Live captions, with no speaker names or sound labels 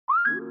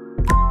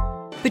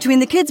Between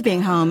the kids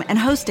being home and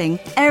hosting,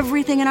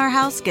 everything in our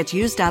house gets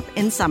used up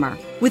in summer.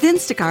 With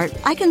Instacart,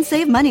 I can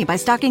save money by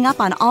stocking up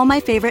on all my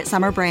favorite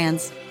summer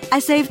brands. I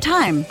save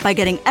time by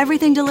getting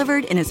everything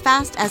delivered in as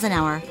fast as an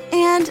hour.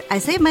 And I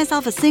save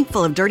myself a sink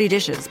full of dirty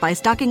dishes by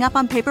stocking up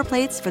on paper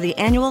plates for the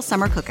annual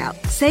summer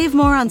cookout. Save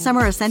more on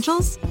summer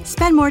essentials?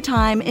 Spend more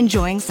time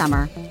enjoying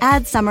summer.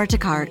 Add summer to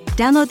cart.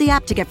 Download the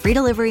app to get free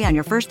delivery on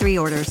your first 3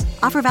 orders.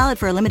 Offer valid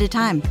for a limited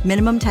time.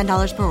 Minimum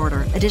 $10 per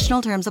order.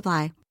 Additional terms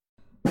apply.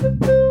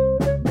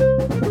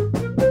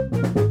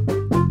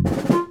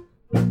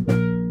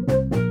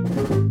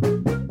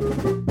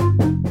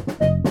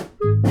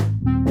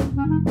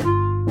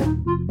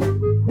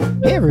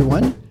 Hey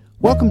everyone,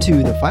 welcome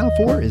to The Final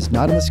Four is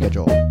Not on the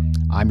Schedule.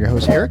 I'm your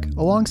host Eric,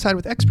 alongside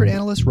with expert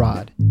analyst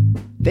Rod.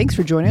 Thanks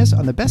for joining us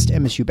on the best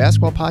MSU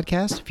basketball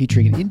podcast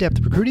featuring in-depth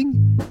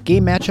recruiting,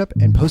 game matchup,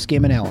 and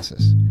post-game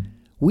analysis.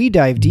 We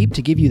dive deep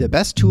to give you the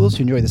best tools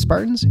to enjoy the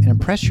Spartans and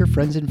impress your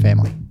friends and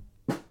family.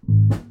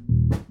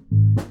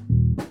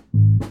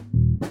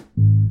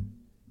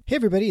 Hey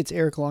everybody, it's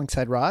Eric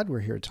alongside Rod. We're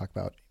here to talk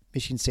about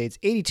Michigan State's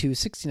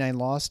 82-69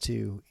 loss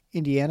to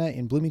Indiana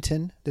in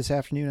Bloomington this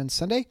afternoon on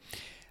Sunday.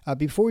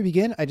 Before we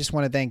begin, I just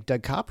want to thank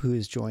Doug Kopp, who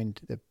has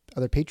joined the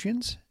other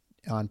Patreons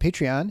on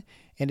Patreon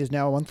and is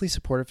now a monthly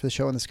supporter for the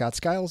show on the Scott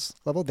Skiles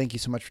level. Thank you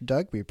so much,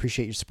 Doug. We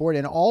appreciate your support,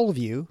 and all of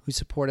you who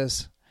support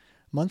us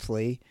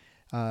monthly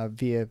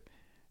via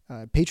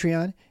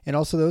Patreon, and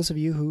also those of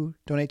you who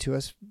donate to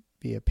us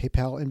via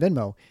PayPal and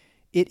Venmo.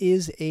 It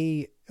is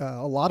a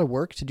lot of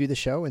work to do the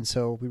show, and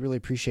so we really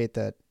appreciate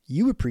that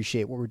you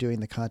appreciate what we're doing,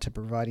 the content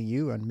we're providing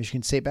you on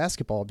Michigan State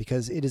basketball,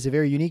 because it is a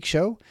very unique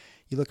show.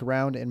 You look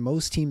around and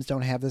most teams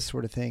don't have this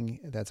sort of thing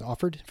that's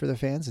offered for their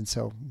fans. And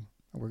so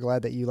we're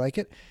glad that you like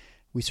it.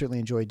 We certainly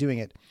enjoy doing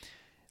it.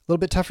 A little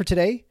bit tougher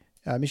today.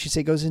 Michigan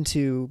State goes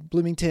into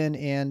Bloomington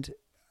and,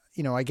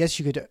 I guess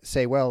you could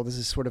say, well, this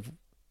is sort of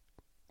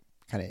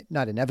kind of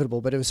not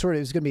inevitable, but it was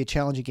going to be a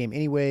challenging game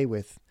anyway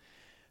with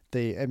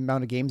the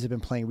amount of games they've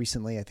been playing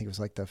recently. I think it was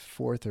like the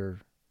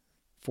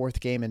fifth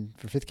game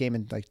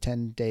in like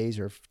 10 days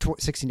or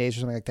 16 days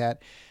or something like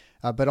that.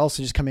 But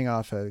also just coming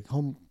off a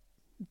home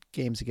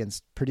games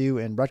against Purdue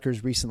and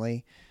Rutgers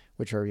recently,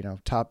 which are,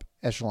 top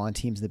echelon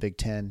teams in the Big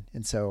Ten.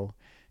 And so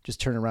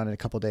just turn around in a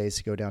couple of days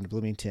to go down to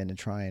Bloomington and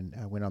try and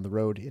win on the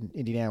road in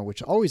Indiana,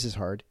 which always is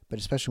hard, but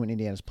especially when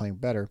Indiana's playing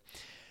better.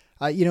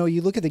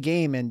 You look at the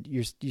game and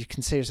you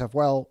can say to yourself,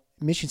 well,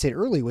 Michigan State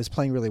early was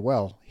playing really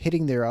well,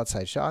 hitting their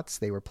outside shots.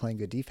 They were playing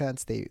good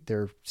defense.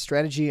 Their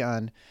strategy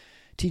on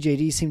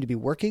TJD seemed to be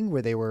working,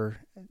 where they were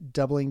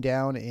doubling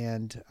down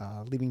and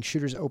leaving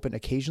shooters open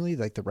occasionally,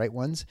 like the right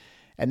ones.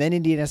 And then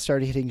Indiana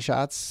started hitting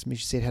shots.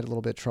 Michigan State had a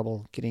little bit of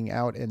trouble getting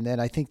out. And then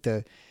I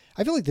feel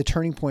like the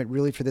turning point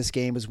really for this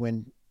game was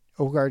when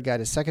Ogard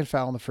got his second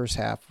foul in the first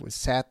half, was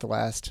sat the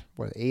last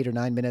 8 or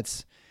 9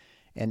 minutes,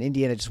 and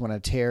Indiana just went on a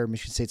tear.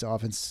 Michigan State's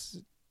offense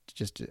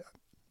just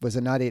was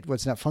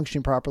not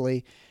functioning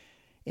properly.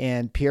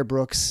 And Pierre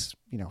Brooks,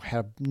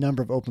 had a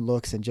number of open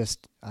looks and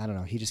just, I don't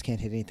know, he just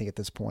can't hit anything at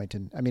this point.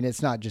 And I mean,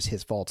 it's not just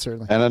his fault,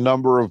 certainly. And a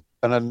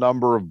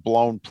number of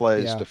blown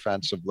plays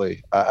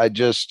defensively. I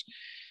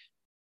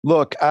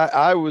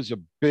was a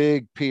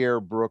big Pierre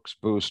Brooks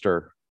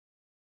booster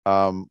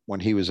when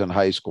he was in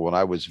high school, and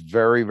I was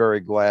very, very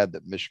glad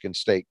that Michigan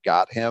State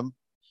got him.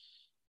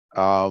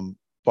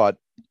 But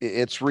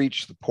it's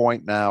reached the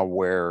point now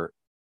where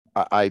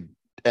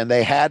and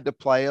they had to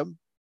play him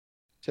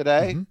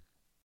today,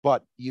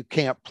 but you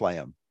can't play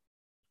him.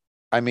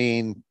 I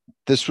mean,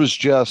 this was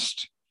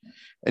just,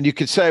 and you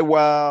could say,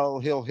 well,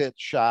 he'll hit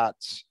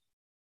shots.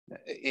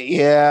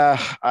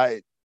 Yeah,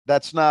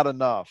 that's not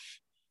enough.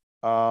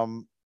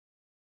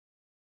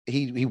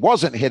 He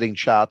wasn't hitting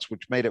shots,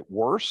 which made it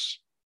worse,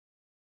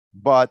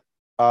 but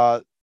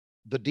the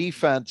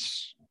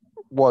defense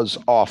was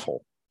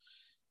awful.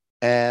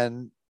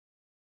 And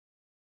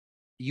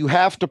you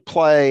have to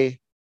play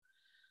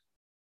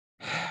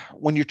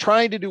when you're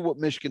trying to do what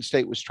Michigan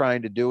State was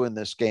trying to do in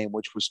this game,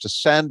 which was to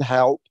send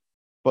help,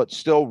 but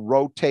still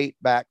rotate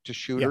back to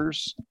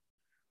shooters. Yep.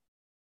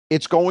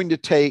 It's going to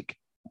take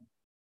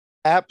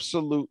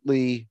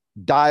absolutely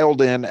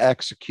dialed in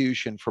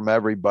execution from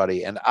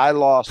everybody. And I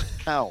lost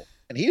count,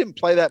 and he didn't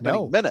play that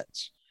many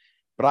minutes,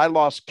 but I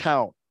lost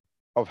count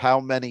of how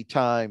many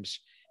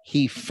times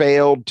he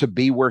failed to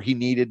be where he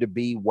needed to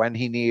be when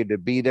he needed to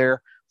be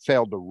there,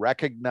 failed to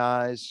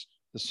recognize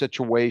the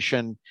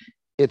situation.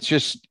 It's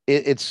just,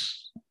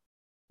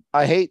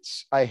 I hate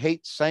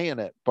saying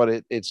it,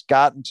 but it's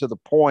gotten to the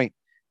point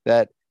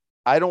that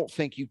I don't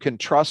think you can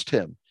trust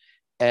him.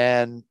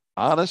 And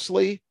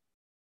honestly,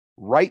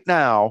 right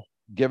now,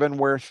 given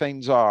where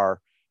things are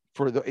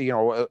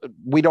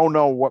we don't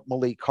know what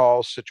Malik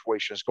Hall's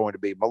situation is going to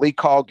be. Malik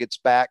Hall gets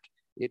back,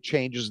 it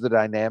changes the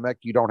dynamic.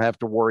 You don't have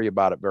to worry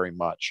about it very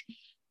much.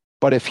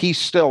 But if he's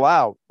still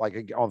out,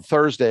 like on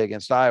Thursday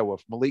against Iowa,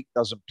 if Malik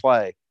doesn't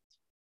play,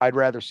 I'd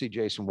rather see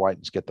Jason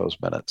Whitens get those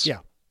minutes.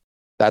 Yeah.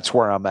 That's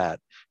where I'm at,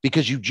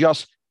 because you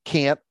just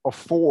can't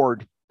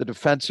afford the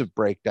defensive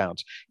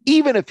breakdowns.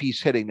 Even if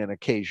he's hitting an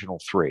occasional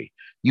three,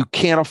 you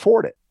can't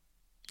afford it.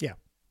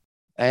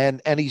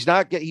 And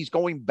he's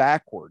going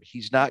backward.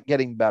 He's not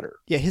getting better.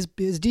 Yeah, his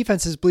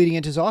defense is bleeding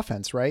into his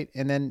offense, right?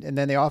 And then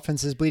the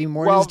offense is bleeding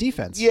more into his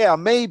defense. Yeah,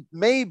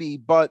 maybe,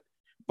 but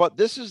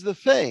this is the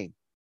thing.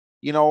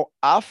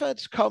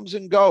 Offense comes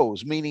and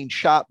goes, meaning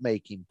shot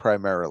making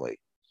primarily.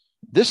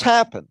 This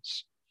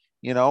happens,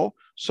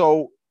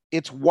 so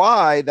it's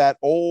why that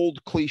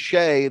old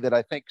cliche that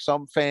I think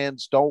some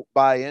fans don't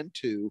buy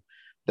into,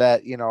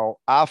 that,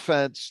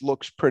 offense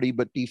looks pretty,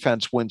 but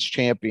defense wins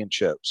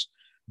championships.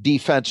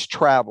 Defense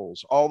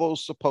travels, all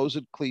those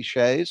supposed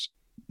cliches,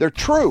 they're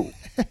true.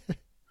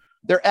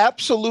 They're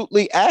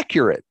absolutely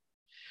accurate.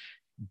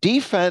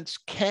 Defense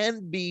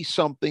can be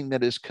something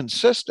that is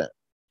consistent.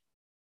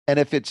 And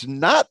if it's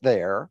not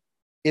there,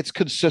 it's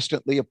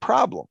consistently a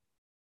problem.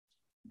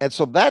 And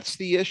so that's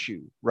the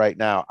issue right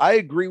now. I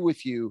agree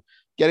with you,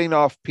 getting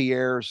off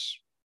Pierre's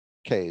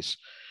case.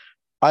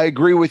 I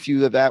agree with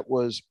you that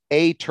was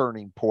a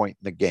turning point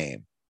in the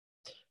game.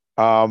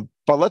 But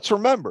let's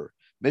remember,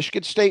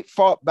 Michigan State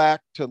fought back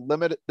to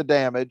limit the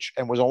damage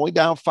and was only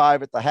down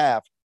 5 at the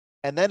half,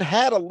 and then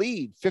had a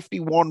lead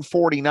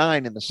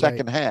 51-49 in the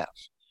second half.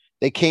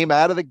 They came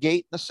out of the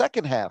gate in the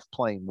second half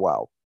playing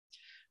well.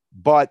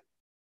 But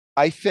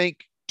I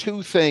think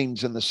two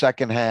things in the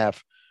second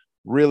half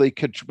really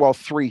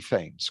three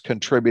things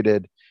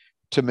contributed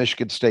to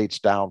Michigan State's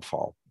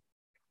downfall.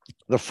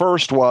 The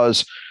first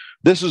was,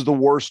 this is the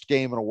worst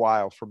game in a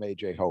while from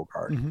A.J.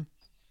 Hoggard. Mm-hmm.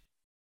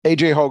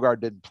 A.J.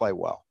 Hoggard didn't play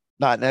well,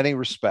 not in any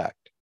respect.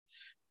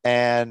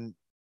 And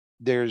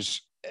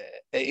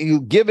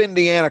you give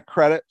Indiana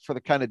credit for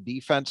the kind of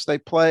defense they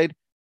played,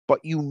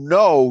 but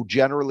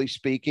generally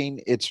speaking,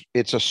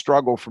 it's a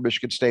struggle for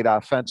Michigan State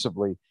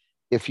offensively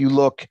if you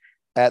look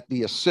at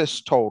the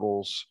assist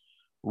totals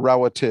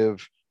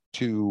relative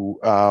to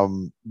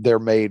their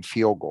made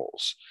field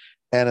goals.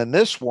 And in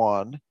this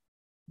one,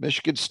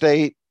 Michigan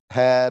State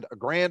had a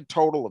grand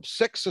total of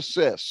 6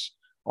 assists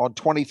on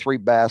 23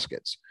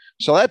 baskets.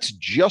 So that's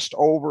just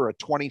over a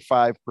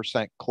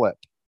 25% clip.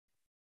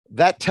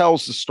 That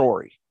tells the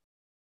story.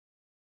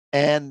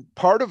 And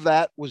part of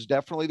that was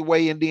definitely the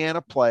way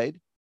Indiana played.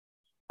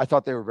 I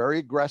thought they were very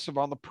aggressive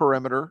on the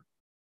perimeter.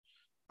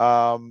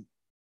 And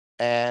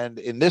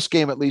in this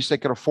game, at least they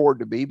could afford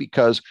to be,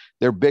 because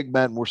their big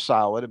men were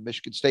solid and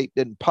Michigan State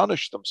didn't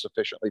punish them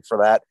sufficiently for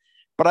that.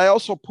 But I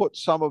also put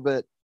some of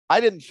it, I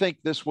didn't think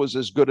this was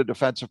as good a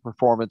defensive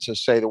performance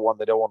as, say, the one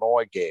that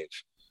Illinois gave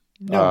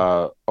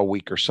a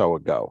week or so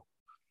ago.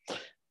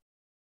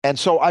 And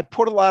so I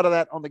put a lot of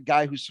that on the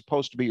guy who's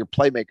supposed to be your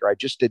playmaker. I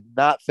just did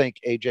not think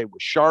AJ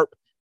was sharp.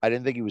 I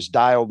didn't think he was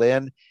dialed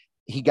in.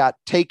 He got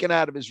taken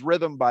out of his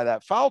rhythm by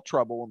that foul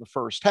trouble in the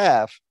first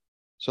half.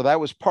 So that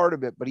was part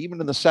of it. But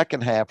even in the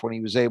second half, when he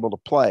was able to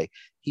play,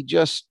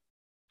 it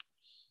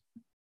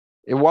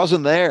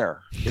wasn't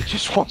there. It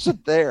just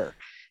wasn't there.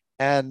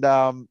 And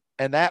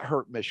that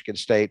hurt Michigan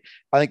State.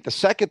 I think the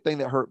second thing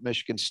that hurt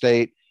Michigan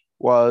State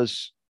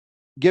was,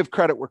 give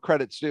credit where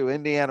credit's due.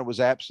 Indiana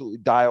was absolutely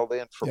dialed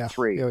in from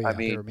three. Oh, yeah. I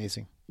mean, they're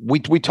amazing. We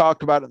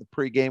talked about it in the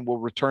pregame. We'll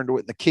return to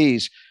it in the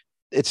keys.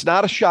 It's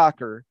not a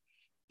shocker.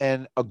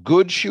 And a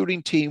good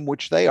shooting team,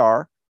 which they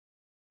are,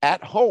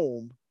 at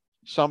home,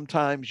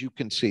 sometimes you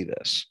can see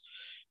this.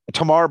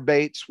 Tamar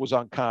Bates was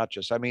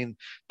unconscious. I mean,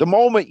 the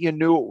moment you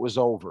knew it was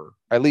over,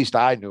 at least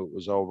I knew it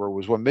was over,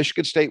 was when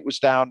Michigan State was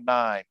down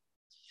 9.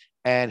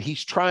 And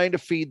he's trying to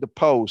feed the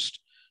post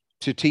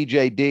to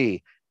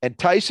TJD. And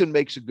Tyson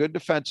makes a good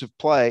defensive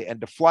play and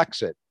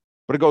deflects it,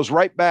 but it goes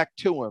right back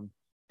to him.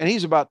 And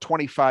he's about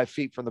 25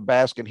 feet from the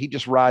basket. He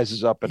just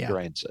rises up and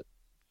drains it.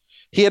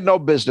 He had no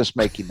business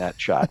making that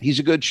shot. He's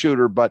a good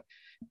shooter, but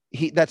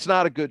that's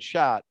not a good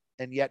shot.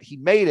 And yet he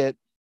made it.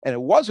 And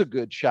it was a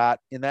good shot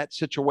in that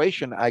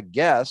situation, I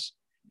guess,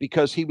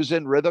 because he was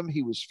in rhythm.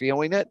 He was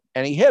feeling it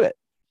and he hit it.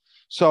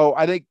 So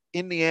I think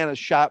Indiana's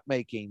shot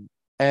making,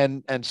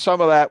 and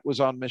some of that was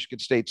on Michigan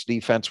State's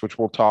defense, which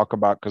we'll talk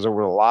about, because there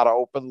were a lot of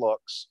open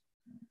looks,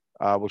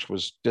 which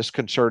was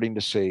disconcerting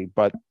to see.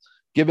 But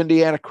give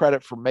Indiana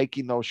credit for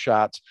making those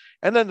shots.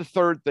 And then the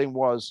third thing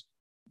was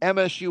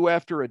MSU,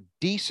 after a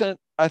decent,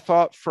 I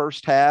thought,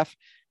 first half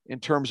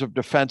in terms of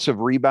defensive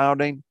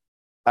rebounding,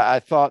 I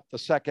thought the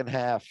second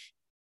half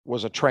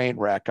was a train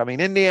wreck. I mean,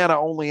 Indiana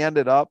only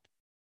ended up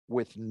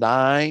with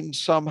 9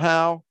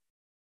 somehow.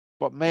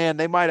 But man,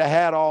 they might have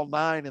had all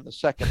 9 in the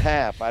second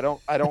half.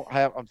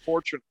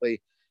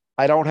 Unfortunately,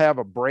 I don't have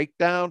a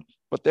breakdown,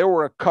 but there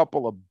were a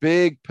couple of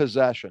big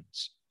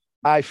possessions,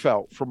 I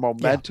felt, for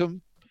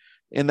momentum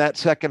in that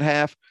second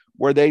half,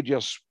 where they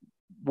just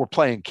were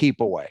playing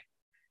keep away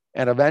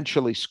and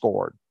eventually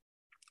scored.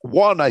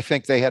 One, I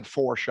think they had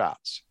 4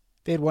 shots.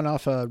 They had one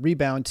off a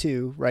rebound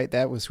too, right?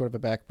 That was sort of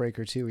a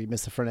backbreaker too. He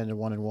missed the front end of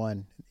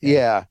 1-and-1.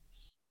 Yeah.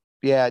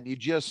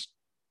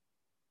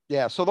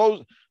 And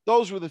so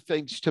those were the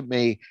things to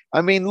me.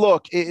 I mean,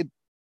 look,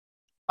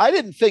 I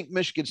didn't think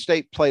Michigan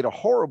State played a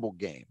horrible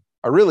game.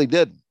 I really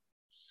didn't.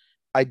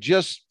 I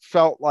just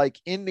felt like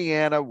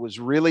Indiana was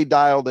really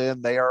dialed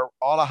in. They are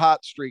on a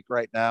hot streak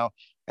right now.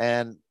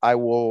 And I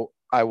will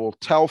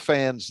tell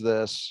fans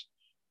this,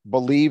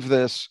 believe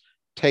this.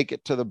 take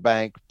it to the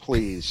bank,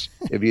 please.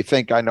 If you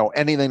think I know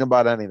anything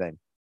about anything,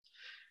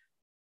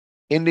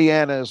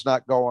 Indiana is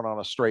not going on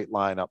a straight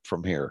line up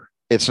from here.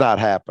 It's not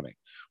happening.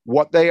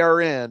 What they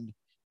are in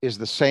is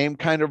the same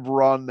kind of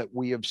run that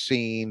we have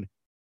seen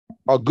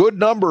a good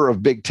number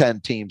of Big Ten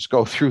teams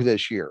go through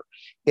this year.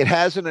 It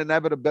has an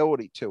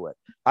inevitability to it.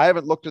 I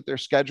haven't looked at their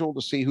schedule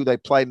to see who they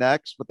play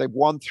next, but they've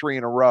won 3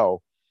 in a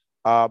row.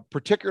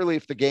 Particularly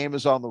if the game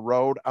is on the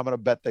road, I'm going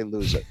to bet they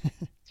lose it.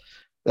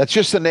 That's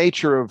just the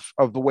nature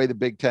of the way the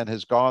Big Ten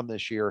has gone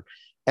this year.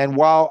 And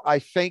while I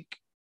think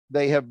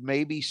they have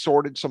maybe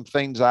sorted some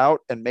things out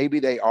and maybe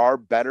they are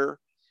better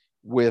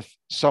with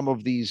some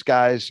of these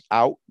guys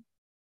out,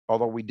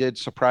 although we did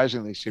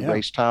surprisingly see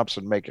Race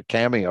Thompson make a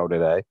cameo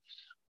today.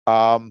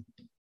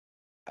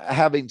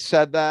 Having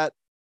said that,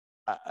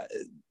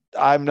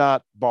 I'm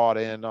not bought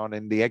in on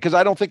Indiana because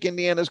I don't think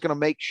Indiana is going to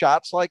make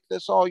shots like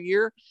this all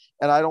year,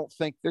 and I don't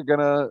think they're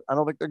gonna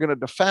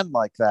defend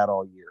like that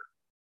all year.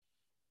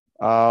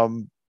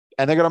 And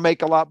they're going to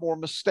make a lot more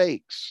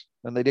mistakes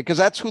than they did because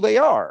that's who they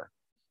are.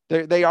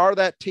 They are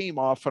that team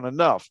often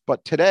enough.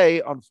 But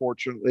today,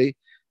 unfortunately,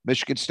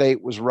 Michigan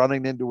State was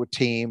running into a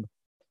team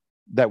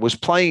that was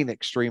playing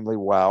extremely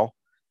well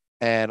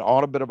and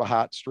on a bit of a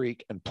hot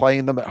streak and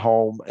playing them at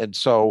home. And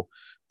so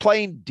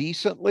playing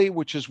decently,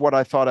 which is what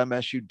I thought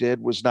MSU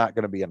did, was not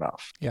going to be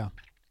enough. Yeah.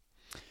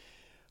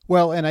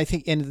 Well, and I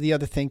think, and the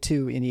other thing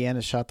too,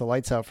 Indiana shot the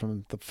lights out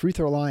from the free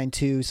throw line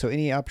too. So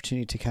any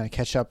opportunity to kind of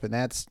catch up in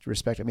that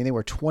respect. I mean, they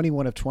were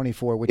 21 of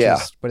 24, which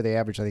is, what do they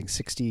average? I think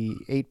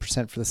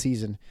 68% for the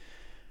season.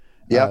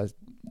 Yeah.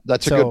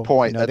 That's a good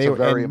point. That's a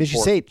very important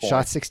Michigan State point.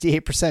 shot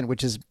 68%,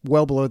 which is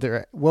well below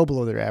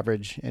their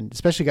average. And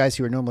especially guys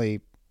who are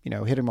normally,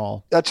 hit them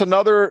all. That's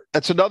another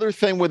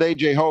thing with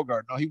AJ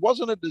Hoggard. Now, he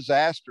wasn't a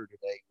disaster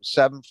today. He was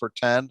 7 for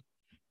 10,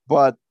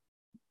 but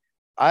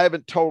I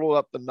haven't totaled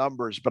up the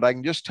numbers, but I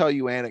can just tell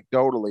you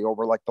anecdotally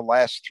over like the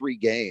last 3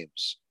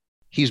 games,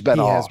 he's been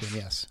off. He has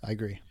been, yes, I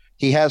agree.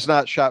 He has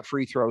not shot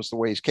free throws the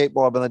way he's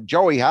capable of. And then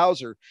Joey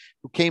Hauser,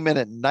 who came in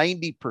at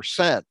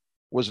 90%,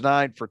 was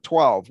 9 for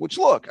 12, which,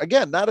 look,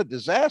 again, not a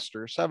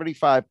disaster,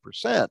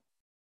 75%,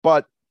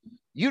 but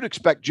you'd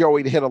expect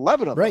Joey to hit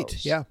 11 of those.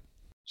 Right, yeah.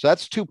 So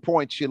that's 2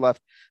 points you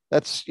left.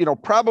 That's,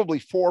 probably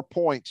 4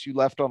 points you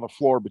left on the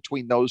floor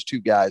between those two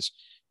guys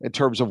in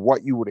terms of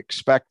what you would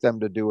expect them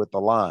to do at the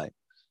line.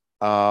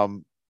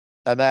 And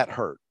that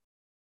hurt.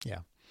 Yeah.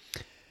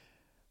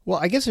 Well,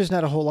 I guess there's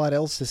not a whole lot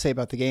else to say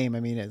about the game. I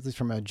mean, at least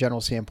from a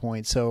general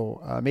standpoint.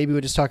 So maybe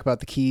we'll just talk about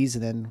the keys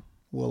and then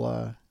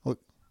we'll look.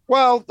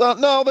 Well,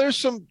 no, there's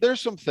some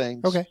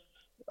things. Okay.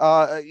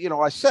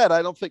 I said,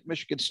 I don't think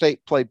Michigan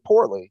State played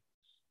poorly.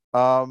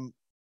 I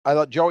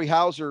thought Joey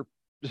Hauser,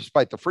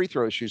 despite the free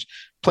throw issues,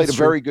 played a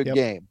very good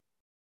game.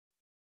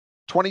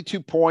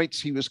 22 points.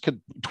 He was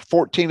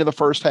 14 in the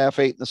first half,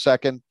 8 in the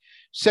second.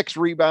 6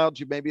 rebounds.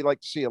 You maybe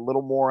like to see a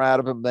little more out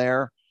of him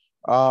there.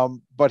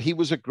 But he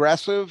was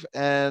aggressive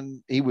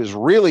and he was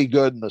really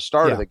good in the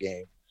start of the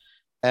game.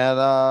 And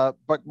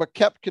but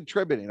kept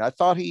contributing. I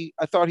thought he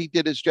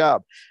did his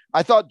job.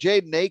 I thought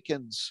Jaden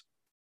Akins,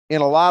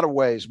 in a lot of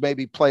ways,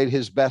 maybe played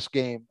his best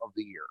game of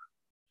the year.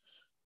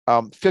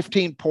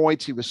 15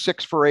 points. He was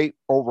 6 for 8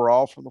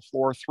 overall from the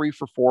floor, 3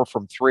 for 4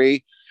 from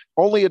 3.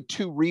 Only had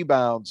 2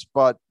 rebounds,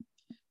 but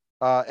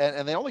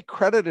and they only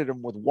credited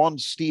him with 1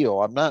 steal.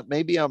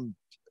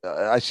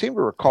 I seem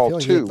to recall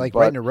 2,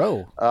 right in a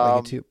row.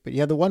 But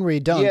yeah, the one where he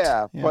dunked.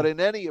 Yeah, but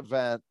in any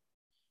event,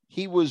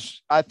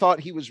 I thought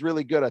he was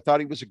really good. I thought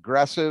he was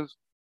aggressive.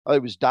 He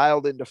was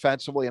dialed in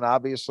defensively, and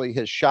obviously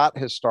his shot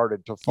has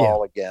started to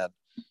fall again.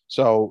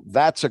 So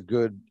that's a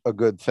good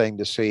thing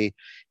to see.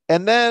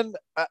 And then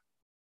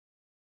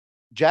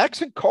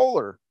Jackson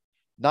Kohler,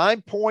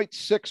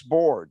 9.6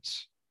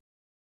 boards.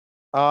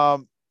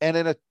 And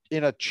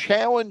in a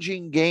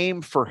challenging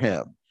game for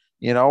him,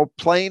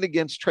 playing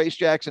against Trace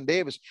Jackson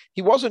Davis,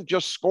 he wasn't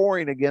just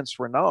scoring against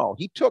Renault.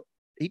 He took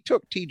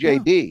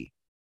TJD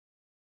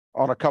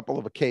on a couple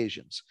of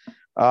occasions.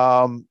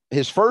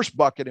 His first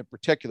bucket in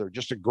particular,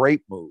 just a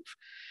great move.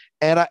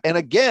 And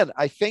again,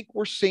 I think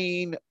we're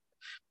seeing,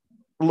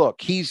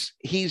 look, he's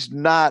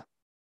not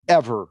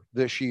ever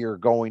this year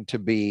going to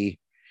be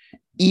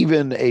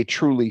even a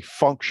truly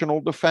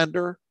functional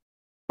defender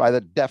by the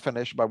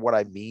definition, by what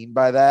I mean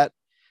by that,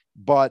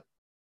 but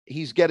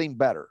he's getting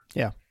better.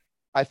 Yeah.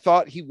 I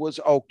thought he was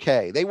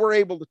okay. They were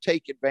able to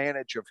take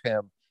advantage of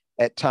him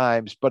at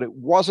times, but it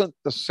wasn't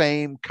the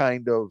same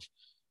kind of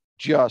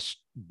just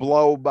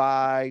blow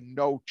by,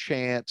 no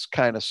chance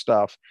kind of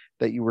stuff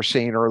that you were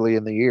seeing early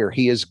in the year.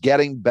 He is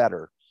getting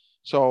better.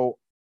 So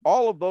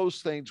all of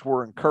those things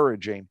were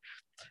encouraging.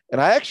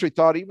 And I actually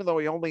thought, even though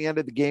he only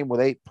ended the game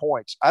with 8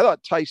 points, I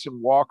thought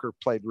Tyson Walker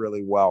played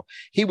really well.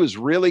 He was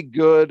really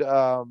good.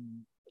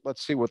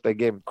 Let's see what they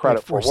gave him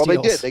credit for. Well, they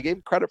did. They gave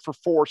him credit for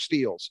 4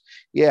 steals.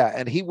 Yeah,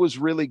 and he was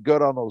really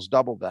good on those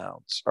double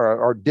downs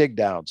or dig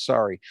downs,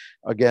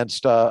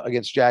 against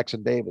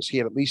Jackson Davis. He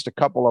had at least a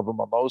couple of them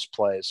on those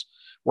plays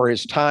where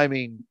his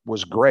timing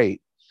was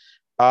great.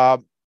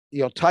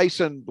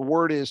 Tyson, the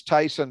word is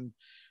Tyson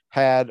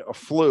had a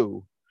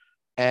flu,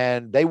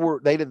 and they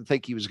didn't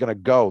think he was going to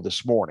go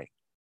this morning.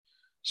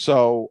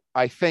 So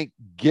I think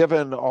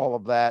given all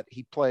of that,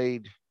 he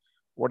played,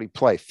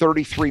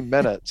 33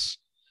 minutes.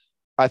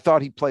 I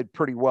thought he played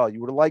pretty well.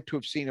 You would have liked to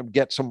have seen him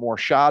get some more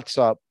shots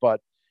up,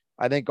 but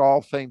I think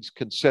all things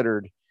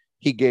considered,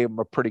 he gave him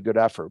a pretty good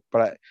effort.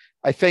 But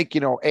I think,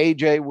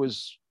 AJ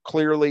was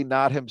clearly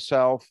not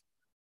himself.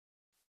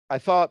 I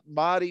thought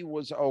Mahdi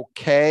was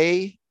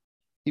okay.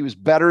 He was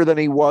better than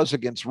he was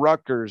against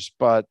Rutgers,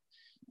 but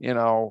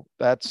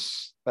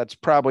that's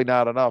probably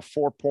not enough.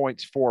 4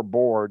 points, 4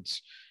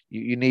 boards.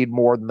 You need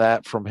more than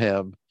that from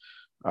him.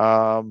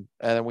 And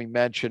then we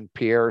mentioned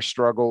Pierre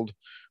struggled.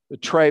 The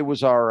Trey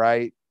was all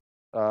right.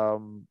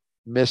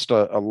 Missed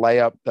a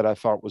layup that I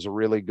thought was a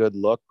really good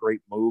look.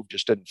 Great move,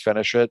 just didn't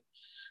finish it.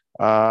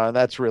 And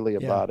that's really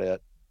about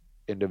it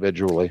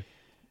individually.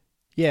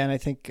 Yeah, and I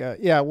think,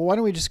 well, why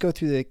don't we just go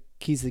through the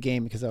keys of the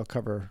game, because I'll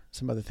cover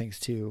some other things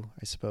too,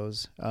 I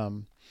suppose.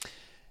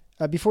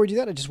 Before we do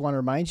that, I just want to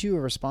remind you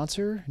of our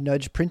sponsor,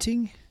 Nudge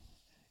Printing.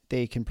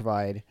 They can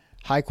provide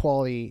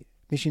high-quality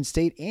Michigan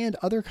State and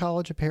other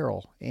college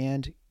apparel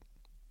and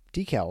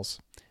decals.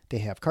 They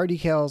have car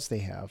decals. They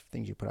have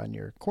things you put on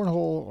your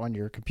cornhole, on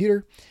your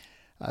computer.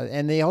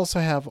 And they also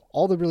have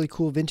all the really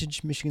cool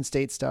vintage Michigan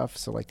State stuff.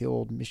 So like the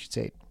old Michigan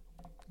State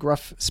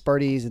Gruff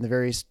Sparties and the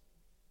various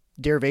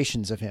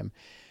derivations of him.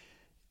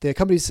 The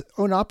company's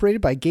owned and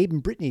operated by Gabe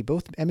and Brittany,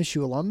 both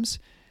MSU alums.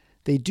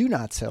 They do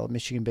not sell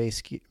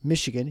Michigan-based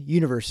Michigan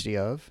University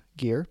of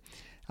gear.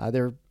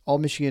 They're all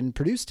Michigan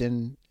produced,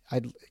 and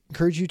I'd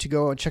encourage you to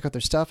go and check out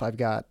their stuff. I've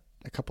got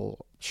a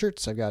couple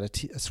shirts. I've got a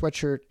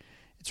sweatshirt.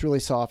 It's really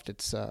soft.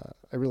 It's I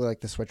really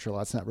like the sweatshirt a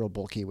lot. It's not real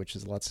bulky, which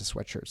is lots of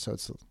sweatshirts, so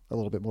it's a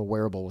little bit more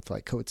wearable with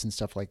like coats and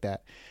stuff like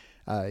that.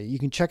 You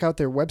can check out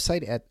their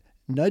website at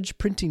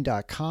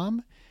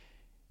nudgeprinting.com,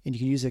 and you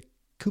can use a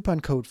coupon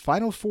code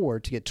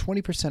FINAL4 to get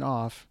 20%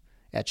 off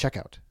at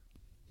checkout.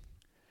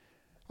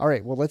 All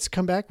right, well, let's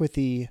come back with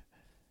the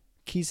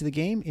keys of the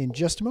game in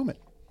just a moment.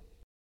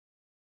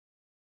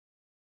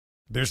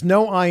 There's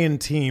no I in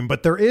team,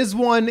 but there is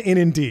one in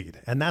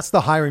Indeed, and that's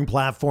the hiring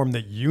platform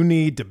that you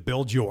need to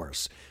build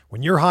yours.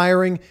 When you're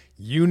hiring,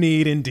 you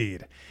need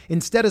Indeed.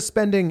 Instead of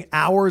spending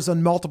hours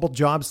on multiple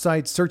job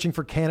sites searching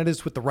for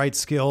candidates with the right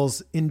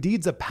skills,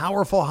 Indeed's a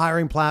powerful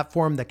hiring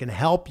platform that can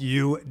help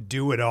you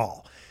do it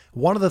all.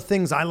 One of the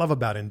things I love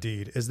about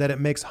Indeed is that it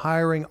makes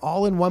hiring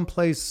all in one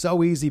place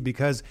so easy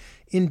because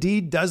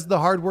Indeed does the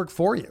hard work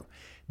for you.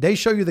 They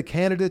show you the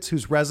candidates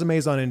whose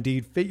resumes on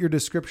Indeed fit your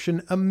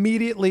description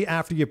immediately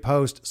after you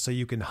post so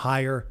you can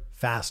hire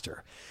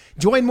faster.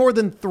 Join more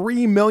than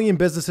 3 million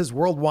businesses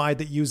worldwide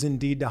that use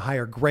Indeed to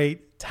hire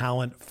great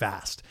talent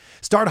fast.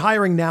 Start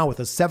hiring now with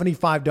a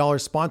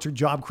 $75 sponsored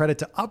job credit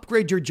to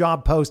upgrade your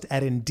job post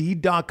at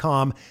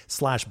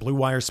Indeed.com/Blue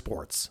Wire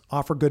Sports.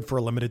 Offer good for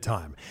a limited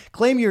time.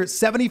 Claim your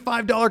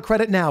 $75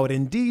 credit now at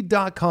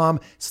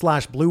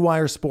Indeed.com/Blue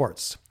Wire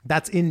Sports.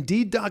 That's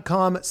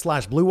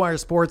Indeed.com/Blue Wire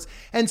Sports,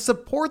 and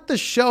support the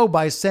show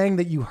by saying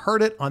that you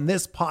heard it on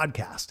this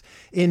podcast.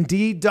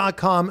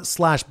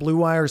 Indeed.com/Blue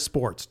Wire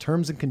Sports.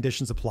 Terms and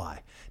conditions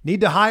apply.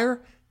 Need to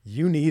hire?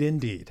 You need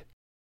Indeed.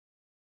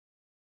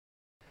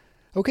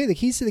 Okay, the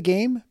keys to the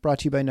game brought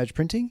to you by Nudge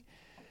Printing.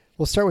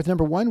 We'll start with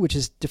number 1, which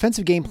is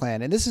defensive game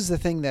plan. And this is the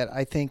thing that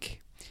I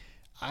think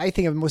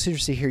I'm most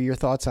interested to hear your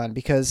thoughts on,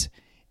 because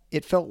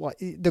it felt like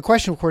the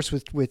question, of course,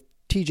 with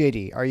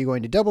TJD, are you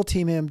going to double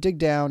team him, dig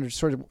down, or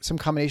sort of some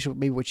combination of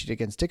maybe what you did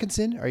against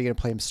Dickinson? Are you going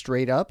to play him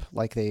straight up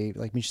like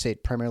Michigan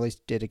State primarily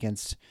did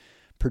against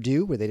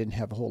Purdue, where they didn't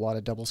have a whole lot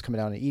of doubles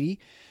coming down at Edey?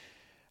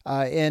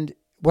 And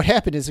what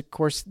happened is, of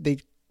course, they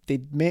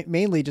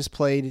mainly just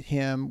played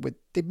him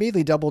they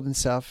mainly doubled and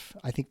stuff.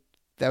 I think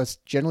that was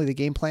generally the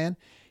game plan.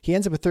 He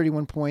ends up with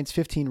 31 points,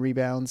 15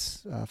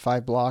 rebounds,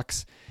 5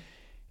 blocks.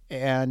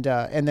 And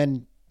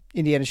then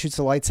Indiana shoots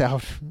the lights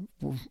out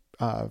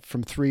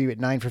from 3 at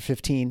 9 for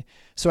 15.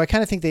 So I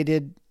kind of think they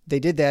did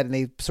that, and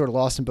they sort of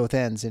lost on both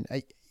ends. And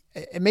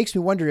it makes me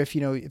wonder if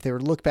they were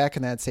to look back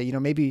on that and say,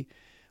 maybe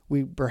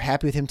we were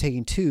happy with him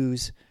taking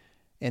 2s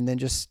and then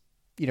just,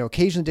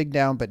 occasionally dig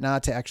down, but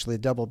not to actually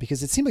double,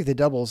 because it seemed like the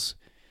doubles,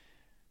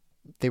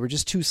 they were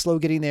just too slow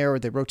getting there, or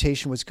the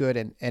rotation was good,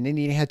 and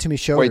Indiana had too many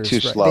shooters. Way too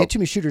slow. They had too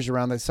many shooters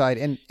around the side,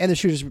 and the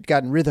shooters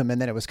got in rhythm, and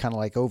then it was kind of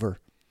like over.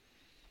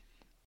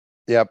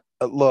 Yep.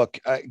 Look,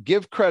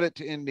 give credit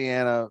to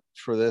Indiana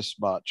for this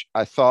much.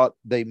 I thought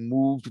they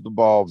moved the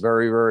ball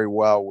very, very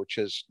well, which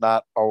has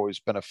not always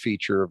been a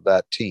feature of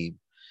that team.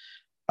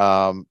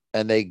 And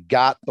they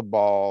got the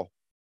ball,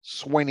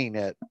 swinging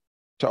it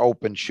to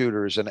open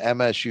shooters, and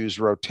MSU's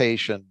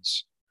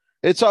rotations.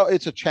 It's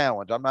a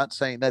challenge. I'm not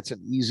saying that's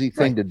an easy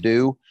thing to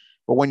do,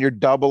 but when you're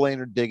doubling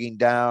or digging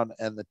down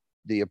and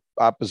the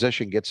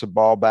opposition gets the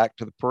ball back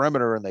to the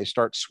perimeter and they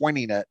start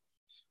swinging it,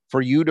 for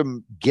you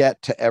to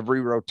get to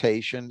every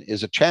rotation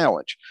is a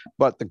challenge.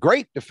 But the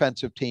great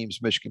defensive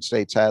teams Michigan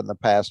State's had in the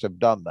past have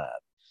done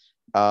that.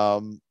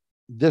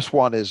 This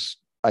one is,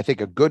 I think,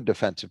 a good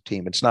defensive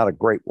team. It's not a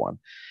great one.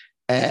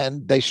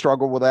 And they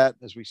struggle with that.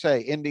 As we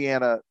say,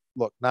 Indiana,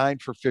 look, 9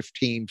 for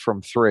 15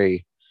 from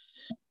 3.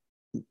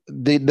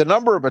 the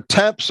number of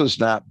attempts is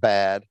not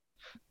bad,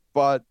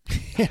 but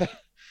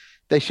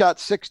they shot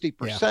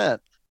 60%. Yeah.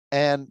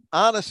 And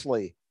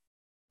honestly,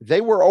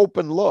 they were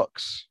open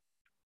looks.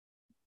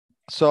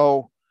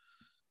 So,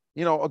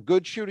 a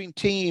good shooting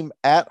team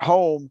at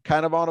home,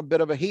 kind of on a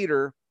bit of a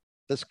heater,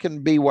 this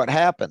can be what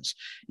happens.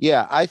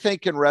 Yeah, I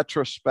think in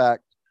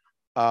retrospect,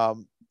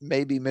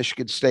 maybe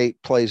Michigan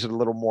State plays it a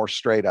little more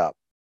straight up.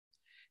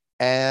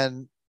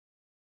 And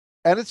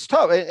it's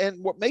tough.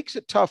 And what makes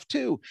it tough,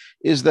 too,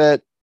 is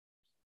that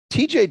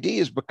TJD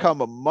has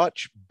become a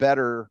much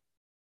better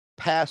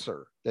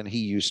passer than he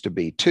used to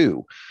be,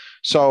 too.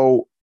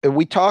 So, and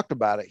we talked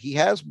about it. He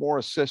has more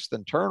assists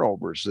than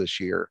turnovers this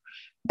year.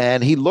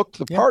 And he looked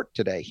the part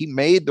today. He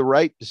made the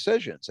right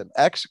decisions and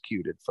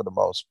executed for the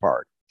most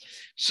part.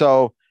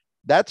 So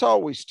that's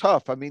always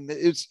tough. I mean,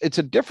 it's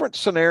a different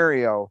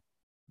scenario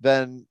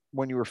than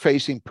when you were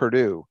facing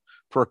Purdue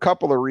for a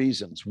couple of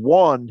reasons.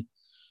 One,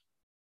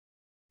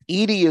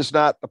 Edey is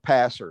not the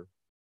passer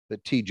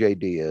that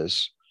TJD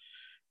is.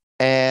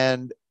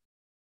 And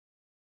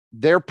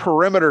their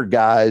perimeter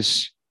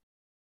guys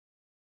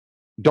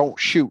don't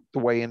shoot the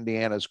way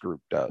Indiana's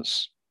group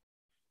does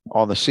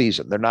on the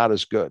season. They're not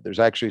as good. There's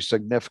actually a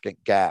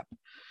significant gap.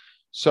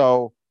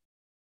 So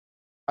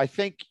I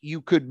think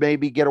you could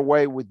maybe get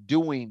away with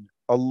doing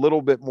a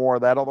little bit more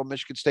of that, although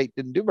Michigan State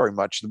didn't do very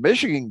much. The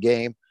Michigan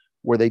game,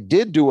 where they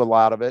did do a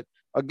lot of it,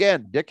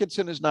 again,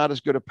 Dickinson is not as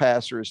good a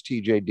passer as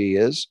TJD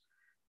is,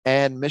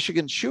 and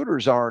Michigan's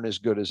shooters aren't as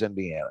good as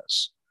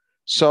Indiana's.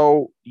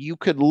 So you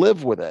could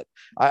live with it.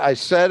 I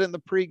said in the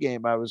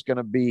pregame I was going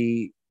to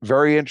be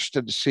very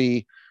interested to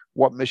see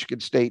what Michigan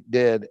State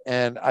did.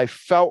 And I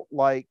felt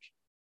like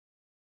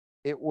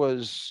it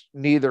was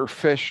neither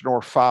fish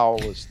nor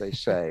fowl, as they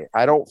say.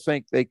 I don't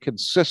think they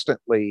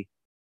consistently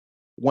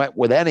went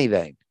with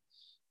anything.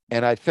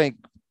 And I think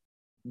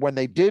when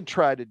they did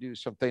try to do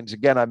some things,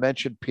 again, I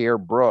mentioned Pierre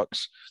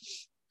Brooks.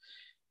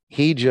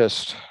 He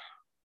was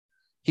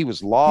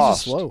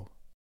lost slow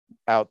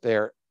out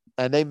there,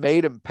 and they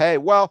made him pay.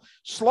 Well,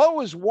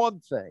 slow is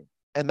one thing,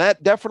 and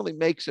that definitely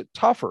makes it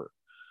tougher.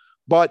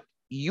 But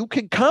you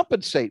can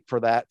compensate for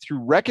that through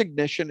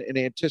recognition and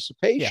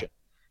anticipation.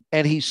 Yeah.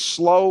 And he's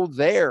slow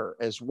there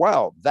as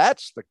well.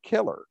 That's the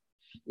killer.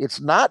 It's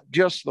not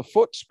just the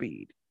foot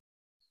speed.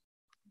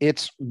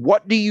 It's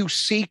what do you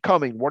see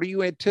coming? What are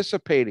you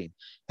anticipating?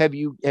 Have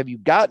you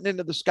gotten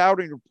into the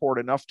scouting report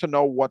enough to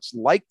know what's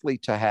likely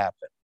to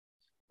happen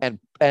and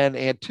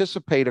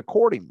anticipate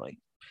accordingly?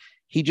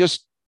 He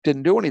just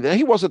didn't do anything.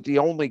 He wasn't the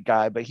only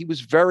guy, but he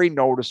was very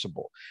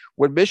noticeable.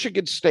 When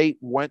Michigan State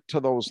went to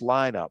those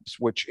lineups,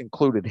 which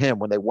included him,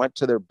 when they went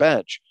to their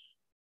bench,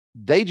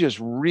 they just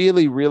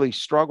really, really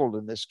struggled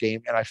in this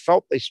game. And I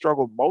felt they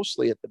struggled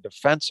mostly at the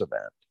defensive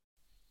end.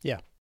 Yeah.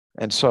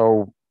 And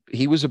so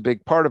he was a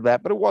big part of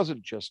that, but it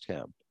wasn't just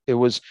him. It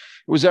was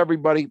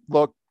everybody.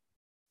 Look,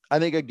 I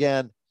think,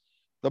 again,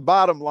 the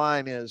bottom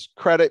line is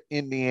credit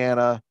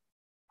Indiana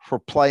for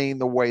playing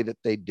the way that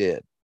they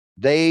did.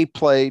 They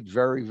played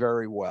very,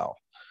 very well.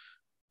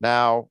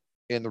 Now,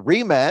 in the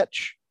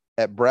rematch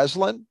at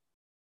Breslin,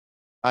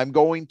 I'm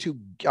going to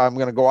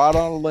go out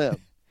on a limb.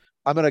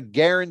 I'm going to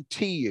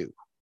guarantee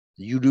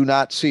you do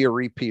not see a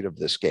repeat of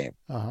this game.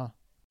 Uh-huh.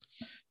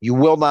 You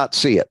will not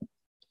see it.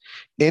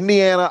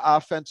 Indiana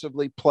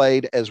offensively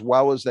played as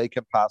well as they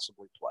can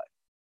possibly play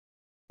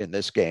in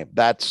this game.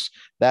 That's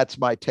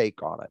my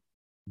take on it.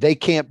 They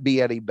can't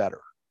be any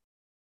better.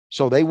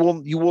 So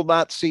you will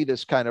not see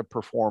this kind of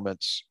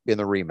performance in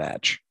the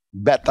rematch.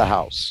 Bet the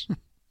house.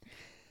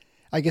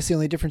 I guess the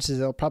only difference is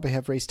they'll probably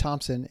have Race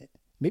Thompson,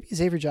 maybe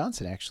Xavier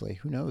Johnson, actually.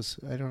 Who knows?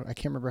 I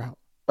can't remember how.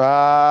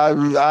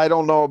 I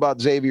don't know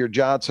about Xavier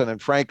Johnson, and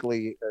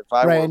frankly, if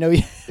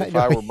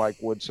I were Mike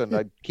Woodson,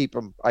 I'd keep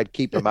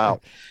him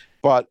out.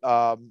 But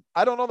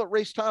I don't know that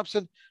Race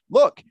Thompson.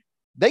 Look,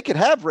 they could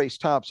have Race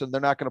Thompson. They're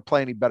not going to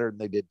play any better than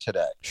they did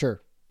today.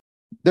 Sure.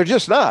 They're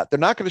just not. They're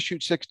not going to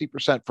shoot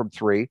 60% from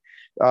three.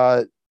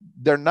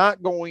 They're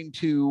not going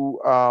to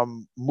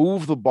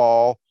move the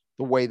ball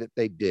the way that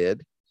they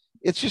did.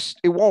 It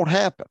won't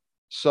happen.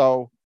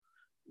 So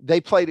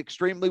they played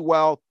extremely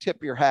well.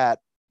 Tip your hat.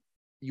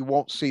 You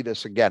won't see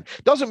this again.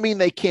 Doesn't mean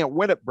they can't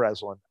win at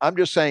Breslin. I'm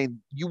just saying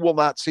you will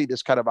not see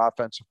this kind of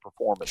offensive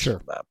performance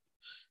from them,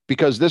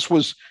 because this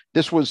was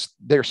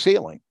their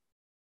ceiling,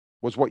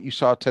 was what you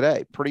saw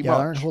today. Pretty much.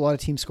 There aren't a whole lot of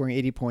teams scoring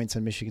 80 points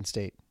on Michigan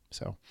State.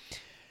 So.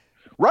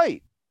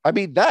 Right. I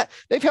mean, that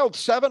they've held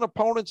 7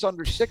 opponents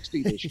under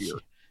 60 this year.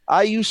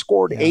 IU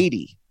scored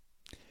 80.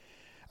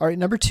 All right.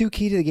 Number 2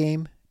 key to the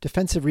game,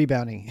 defensive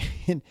rebounding.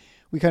 And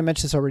we kind of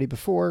mentioned this already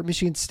before.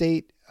 Michigan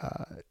State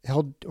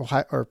held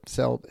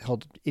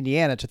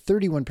Indiana to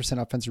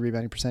 31% offensive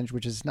rebounding percentage,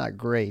 which is not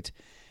great.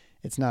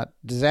 It's not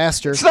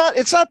disaster.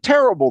 It's not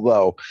terrible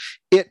though.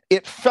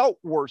 It felt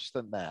worse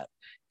than that.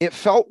 It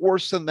felt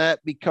worse than that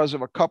because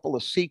of a couple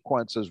of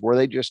sequences where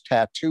they just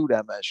tattooed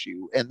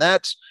MSU. And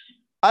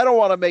I don't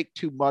want to make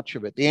too much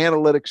of it. The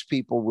analytics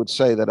people would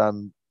say that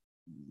I'm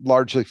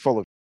largely full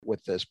of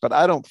with this, but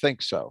I don't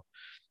think so.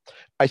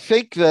 I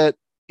think that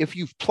if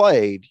you've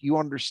played, you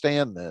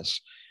understand this.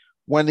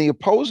 When the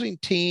opposing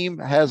team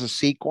has a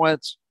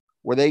sequence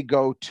where they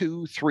go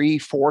 2, 3,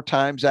 4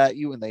 times at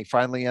you and they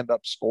finally end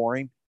up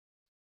scoring,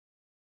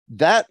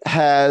 that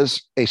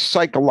has a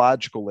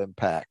psychological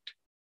impact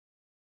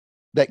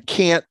that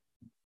can't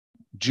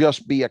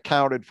just be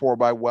accounted for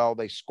by, well,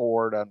 they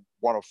scored on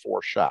 1 of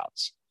 4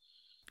 shots.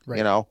 Right.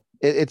 You know,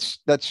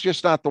 that's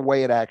just not the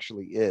way it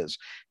actually is.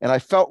 And I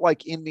felt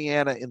like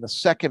Indiana in the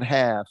second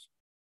half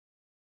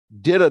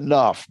did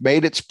enough,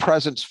 made its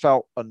presence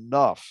felt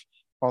enough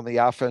on the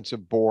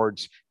offensive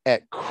boards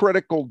at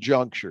critical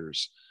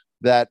junctures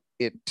that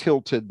it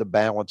tilted the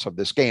balance of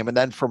this game. And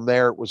then from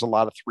there, it was a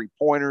lot of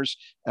 3-pointers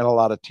and a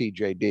lot of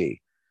TJD.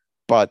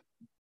 But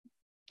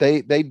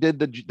they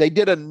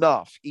did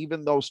enough,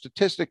 even though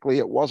statistically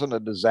it wasn't a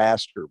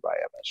disaster by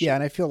MSU. Yeah,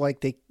 and I feel like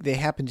they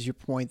happened, to your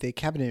point, they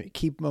happened to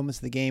keep moments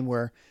of the game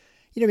where,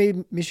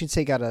 maybe Michigan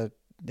State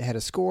had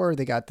a score,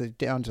 they got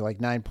down to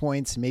like 9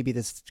 points, and maybe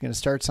this is going to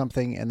start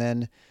something, and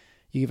then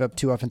you give up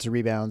 2 offensive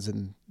rebounds,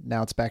 and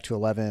now it's back to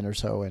 11 or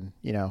so, and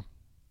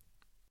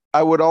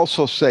I would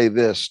also say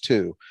this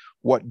too: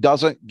 what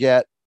doesn't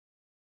get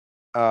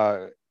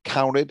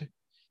counted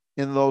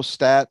in those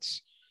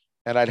stats,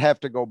 and I'd have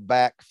to go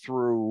back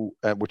through,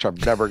 which I'm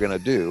never going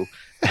to do,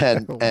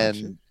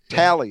 and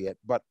tally it.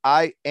 But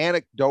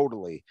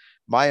anecdotally,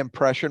 my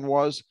impression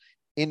was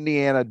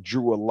Indiana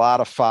drew a lot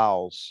of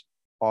fouls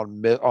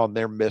on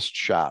their missed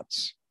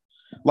shots,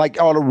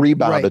 like on a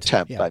rebound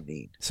attempt. Yeah. I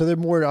mean, so there are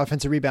more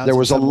offensive rebounds. There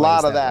was a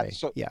lot of that. Way.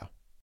 So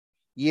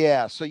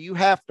yeah. So you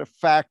have to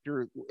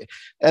factor,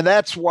 and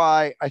that's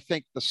why I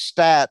think the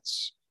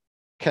stats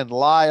can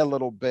lie a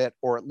little bit,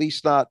 or at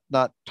least not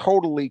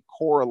totally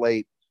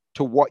correlate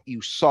to what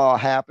you saw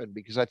happen.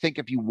 Because I think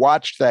if you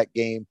watched that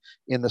game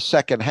in the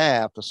second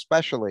half,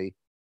 especially,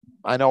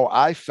 I know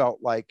I felt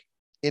like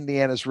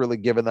Indiana's really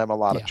given them a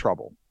lot of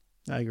trouble.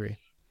 I agree.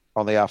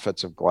 On the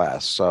offensive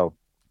glass. So,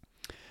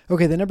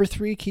 okay, the number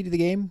 3 key to the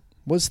game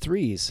was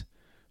threes.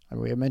 I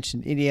mean, we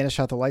mentioned Indiana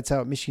shot the lights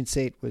out. Michigan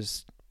State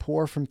was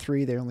poor from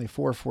 3. They're only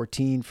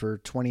 4-14 for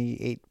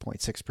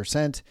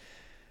 28.6%.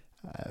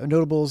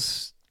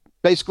 Notables.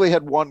 Basically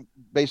had one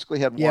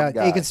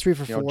guy. Aikens 3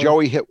 for 4.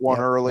 Joey hit one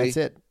early. That's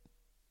it.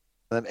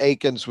 And then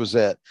Aikens was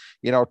it.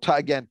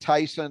 Again,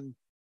 Tyson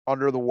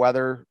under the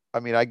weather. I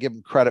mean, I give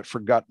him credit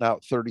for gutting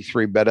out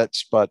 33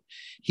 minutes, but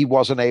he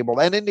wasn't able.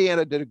 And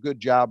Indiana did a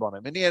good job on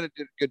him. Indiana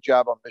did a good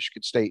job on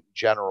Michigan State in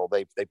general.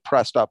 They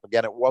pressed up.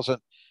 Again, it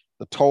wasn't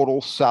the total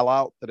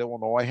sellout that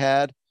Illinois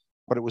had,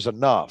 but it was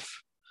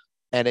enough.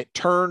 And it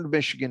turned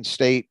Michigan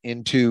State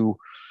into,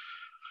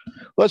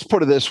 let's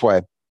put it this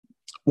way.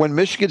 When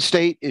Michigan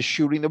State is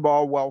shooting the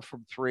ball well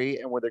from 3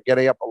 and where they're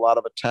getting up a lot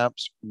of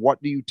attempts,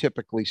 what do you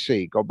typically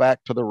see? Go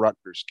back to the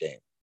Rutgers game.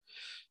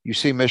 You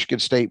see Michigan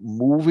State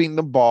moving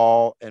the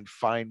ball and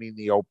finding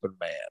the open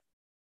man.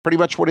 Pretty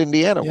much what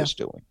Indiana was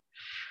doing.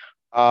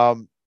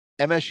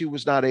 MSU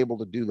was not able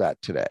to do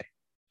that today.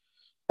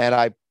 And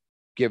I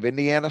give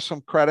Indiana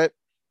some credit.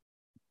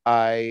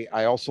 I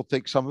also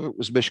think some of it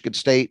was Michigan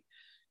State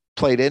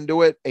played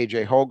into it.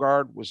 AJ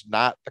Hoggard was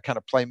not the kind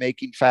of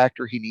playmaking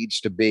factor he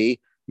needs to be.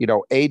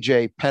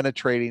 AJ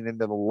penetrating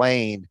into the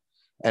lane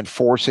and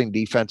forcing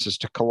defenses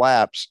to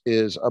collapse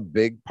is a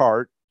big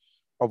part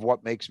of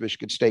what makes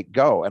Michigan State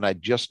go. And I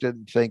just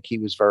didn't think he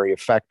was very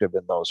effective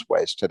in those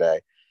ways today.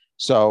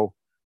 So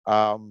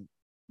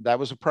that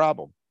was a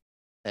problem.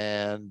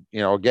 And,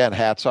 again,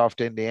 hats off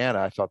to Indiana.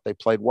 I thought they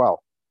played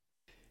well.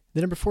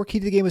 The number 4 key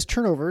to the game was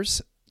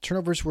turnovers.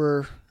 Turnovers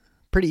were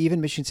pretty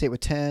even. Michigan State with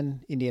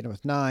 10, Indiana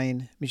with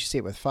 9, Michigan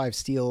State with 5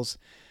 steals.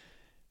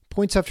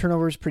 Points off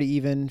turnovers pretty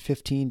even,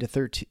 15 to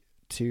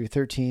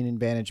 13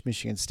 advantage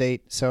Michigan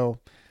State. So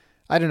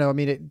I don't know. I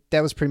mean,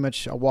 that was pretty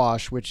much a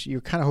wash, which you're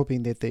kind of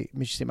hoping that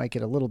Michigan State might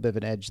get a little bit of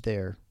an edge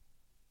there.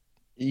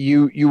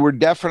 You were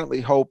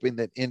definitely hoping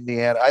that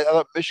Indiana. I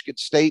thought Michigan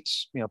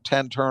State's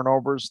 10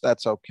 turnovers.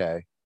 That's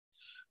okay.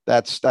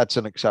 That's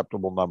an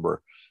acceptable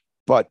number.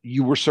 But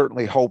you were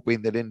certainly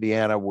hoping that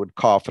Indiana would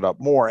cough it up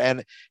more.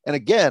 And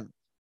again,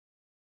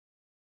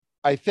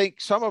 I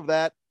think some of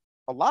that,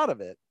 a lot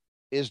of it,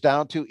 is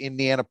down to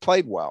Indiana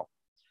played well.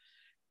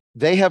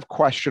 They have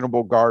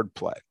questionable guard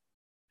play.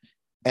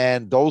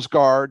 And those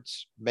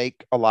guards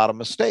make a lot of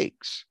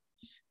mistakes.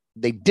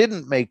 They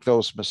didn't make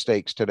those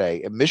mistakes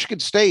today. And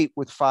Michigan State,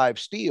 with 5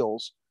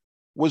 steals,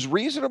 was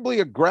reasonably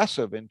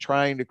aggressive in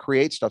trying to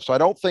create stuff. So I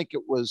don't think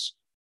it was,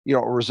 a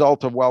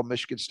result of,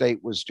 Michigan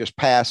State was just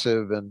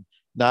passive and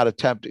not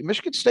attempting.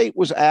 Michigan State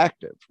was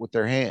active with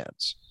their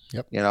hands,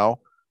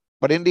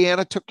 but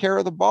Indiana took care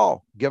of the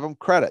ball. Give them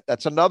credit.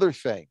 That's another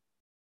thing.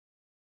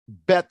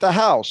 Bet the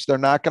house they're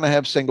not going to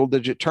have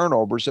single-digit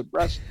turnovers at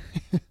Breslin.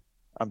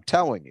 I'm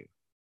telling you,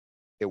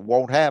 it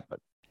won't happen.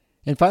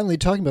 And finally,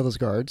 talking about those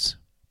guards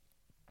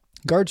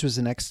was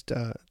the next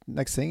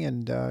thing,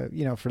 and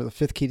for the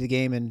 5th key to the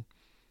game. And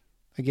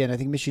again, I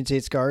think Michigan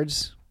State's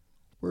guards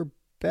were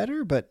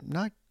better, but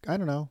not. I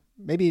don't know.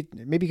 Maybe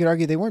you could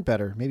argue they weren't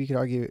better. Maybe you could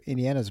argue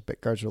Indiana's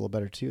guards were a little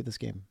better too this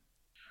game.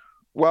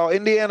 Well,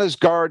 Indiana's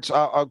guards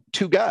are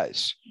 2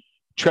 guys.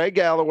 Trey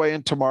Galloway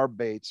and Tamar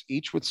Bates,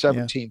 each with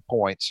 17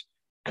 points,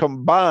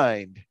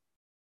 combined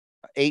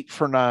 8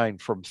 for 9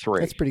 from 3.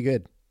 That's pretty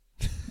good.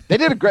 They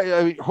did a great.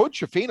 I mean, Hood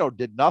Schifino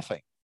did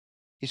nothing.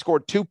 He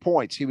scored 2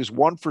 points. He was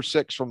 1 for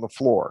 6 from the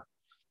floor,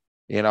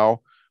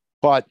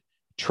 but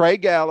Trey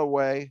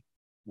Galloway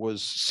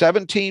was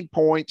 17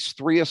 points,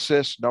 3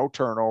 assists, no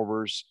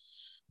turnovers.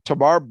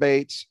 Tamar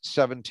Bates,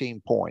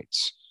 17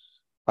 points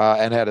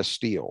and had a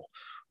steal.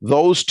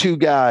 Those 2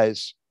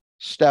 guys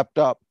stepped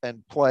up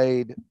and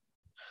played.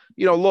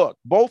 Look,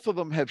 both of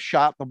them have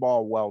shot the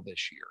ball well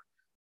this year,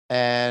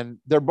 and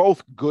they're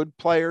both good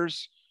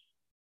players,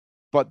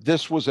 but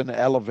this was an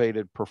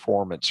elevated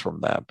performance from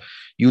them.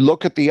 You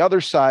look at the other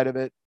side of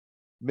it,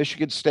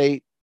 Michigan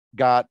State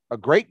got a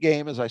great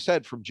game, as I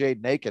said, from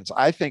Jaden Akins.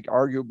 I think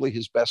arguably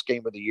his best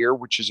game of the year,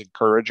 which is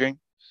encouraging.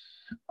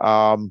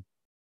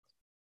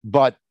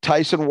 But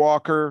Tyson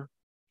Walker,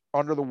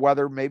 under the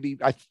weather, maybe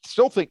I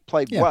still think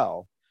played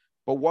well,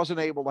 but wasn't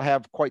able to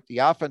have quite the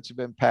offensive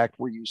impact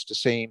we're used to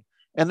seeing.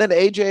 And then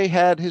AJ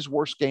had his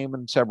worst game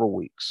in several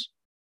weeks.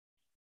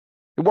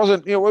 It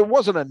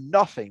wasn't a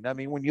nothing. I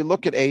mean, when you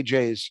look at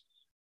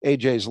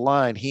AJ's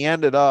line, he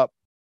ended up,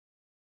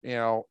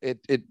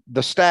 the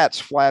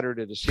stats flatter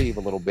to deceive a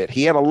little bit.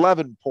 He had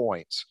 11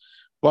 points,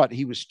 but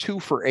he was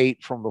 2 for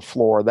 8 from the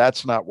floor.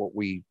 That's not what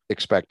we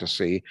expect to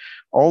see.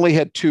 Only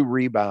had 2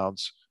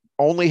 rebounds,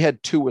 only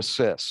had 2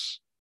 assists.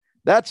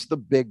 That's the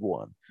big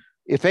one.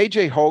 If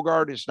AJ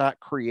Hoggard is not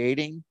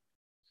creating,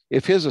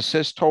 if his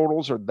assist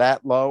totals are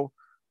that low,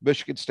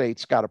 Michigan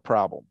State's got a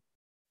problem,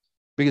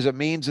 because it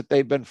means that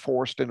they've been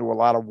forced into a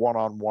lot of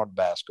one-on-one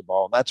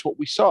basketball. And that's what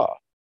we saw.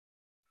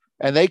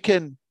 And they've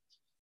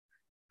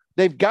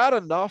got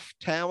enough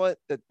talent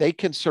that they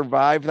can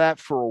survive that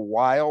for a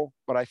while.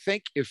 But I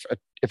think if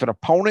an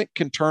opponent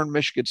can turn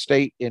Michigan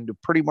State into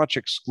pretty much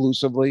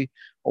exclusively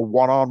a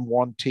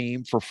one-on-one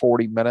team for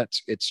 40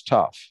 minutes, it's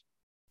tough.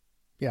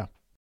 Yeah.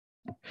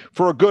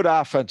 For a good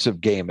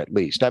offensive game, at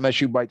least.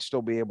 MSU might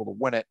still be able to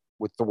win it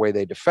with the way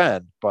they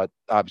defend, but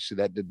obviously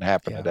that didn't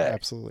happen today.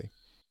 Absolutely.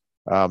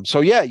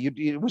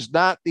 It was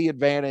not the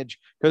advantage,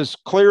 because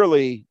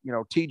clearly,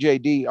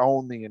 TJD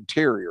owned the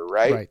interior,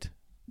 right? Right.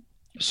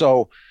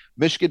 So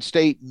Michigan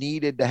State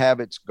needed to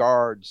have its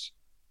guards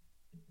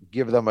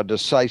give them a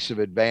decisive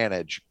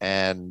advantage.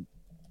 And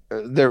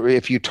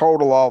if you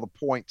total all the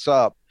points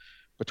up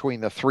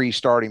between the 3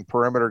 starting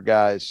perimeter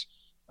guys,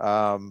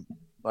 I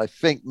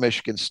think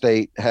Michigan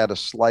State had a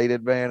slight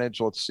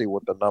advantage. Let's see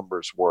what the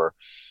numbers were.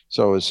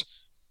 So it was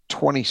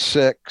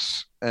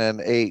 26 and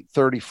 8,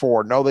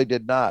 34. No, they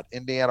did not.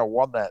 Indiana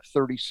won that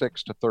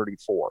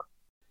 36-34.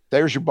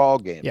 There's your ball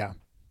game. Yeah.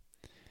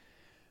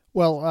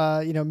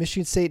 Well,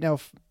 Michigan State now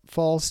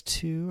falls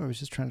to, I was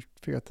just trying to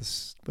figure out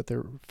this, but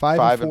they're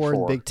 5-4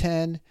 in the Big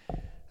Ten.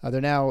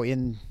 They're now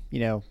in,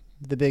 the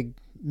big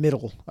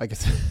middle, I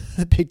guess,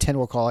 the Big Ten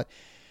we'll call it.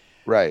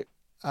 Right.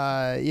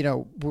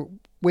 We're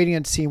waiting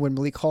on seeing when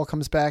Malik Hall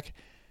comes back.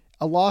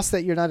 A loss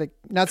that you're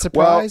not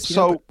surprised.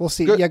 Well, we'll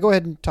see. Good, go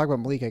ahead and talk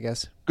about Malik, I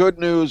guess. Good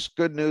news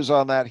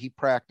on that. He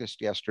practiced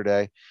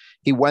yesterday.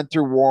 He went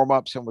through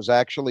warm-ups and was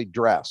actually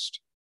dressed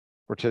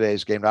for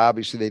today's game. Now,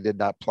 obviously, they did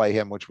not play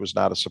him, which was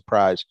not a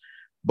surprise.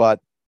 But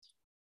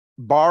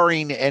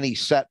barring any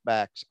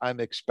setbacks,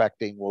 I'm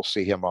expecting we'll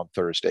see him on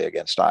Thursday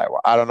against Iowa.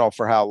 I don't know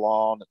for how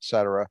long, et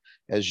cetera,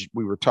 as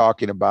we were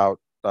talking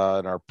about in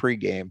our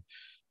pregame.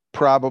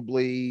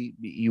 Probably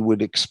you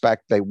would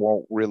expect they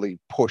won't really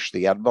push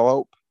the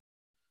envelope,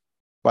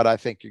 but I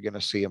think you're going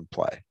to see him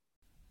play.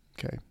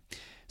 Okay.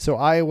 So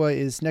Iowa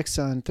is next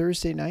on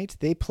Thursday night.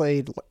 They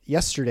played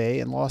yesterday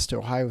and lost to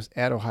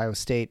Ohio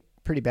State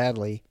pretty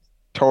badly.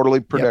 Totally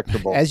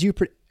predictable. Yep. As you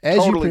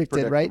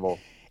predicted, right?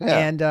 Yeah.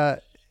 And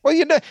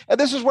and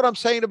this is what I'm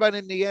saying about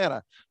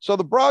Indiana. So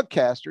the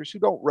broadcasters who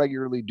don't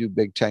regularly do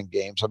Big Ten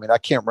games, I mean, I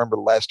can't remember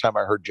the last time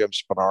I heard Jim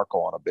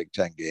Spanarkel on a Big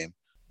Ten game,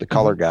 the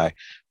color guy.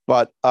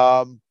 But,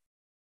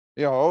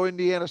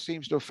 Indiana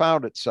seems to have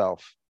found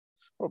itself.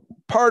 Well,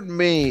 pardon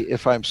me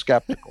if I'm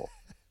skeptical,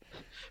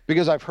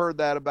 because I've heard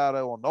that about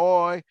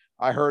Illinois.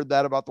 I heard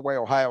that about the way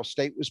Ohio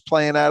State was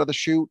playing out of the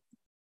chute.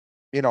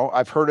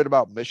 I've heard it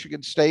about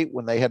Michigan State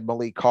when they had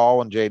Malik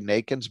Hall and Jaden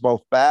Akins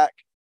both back,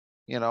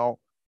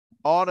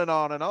 on and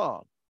on and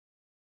on.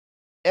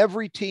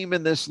 Every team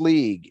in this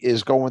league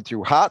is going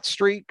through hot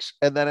streaks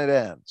and then it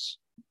ends.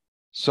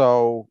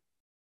 So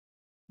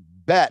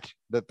bet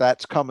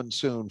that's coming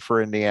soon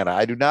for Indiana.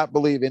 I do not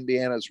believe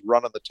Indiana's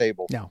running the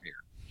table from here.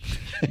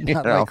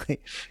 Not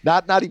likely.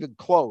 Not even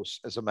close,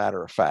 as a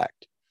matter of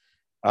fact.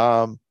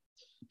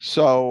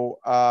 So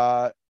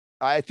I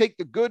think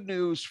the good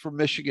news for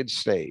Michigan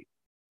State,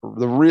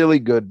 the really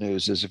good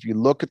news, is if you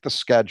look at the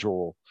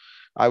schedule,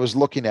 I was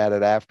looking at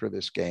it after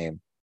this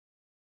game.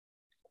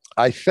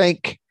 I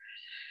think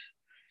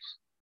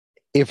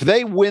if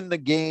they win the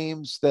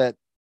games that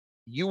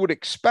you would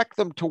expect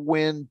them to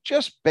win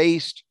just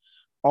based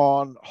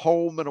on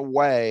home and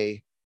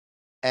away,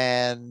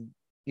 and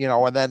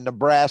then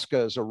Nebraska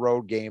is a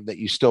road game that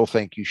you still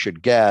think you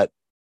should get.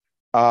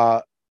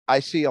 I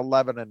see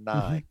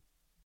 11-9.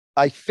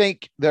 I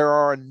think there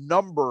are a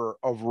number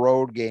of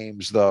road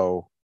games,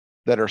 though,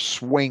 that are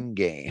swing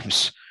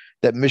games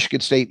that Michigan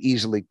State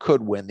easily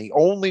could win. The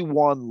only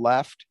one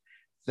left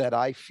that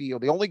I feel,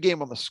 the only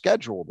game on the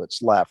schedule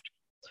that's left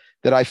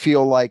that I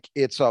feel like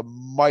it's a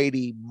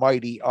mighty,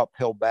 mighty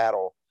uphill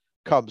battle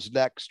comes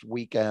next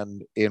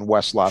weekend in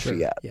West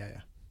Lafayette. Sure.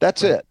 Yeah.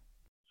 That's it.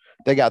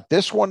 They got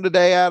this one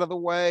today out of the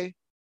way.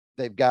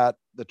 They've got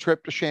the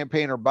trip to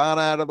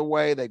Champaign-Urbana out of the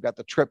way. They've got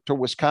the trip to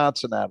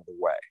Wisconsin out of the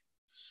way.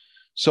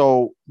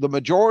 So the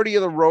majority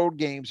of the road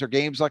games are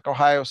games like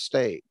Ohio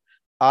State,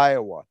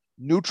 Iowa,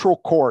 neutral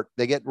court.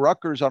 They get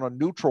Rutgers on a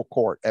neutral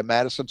court at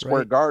Madison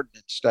Square Garden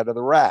instead of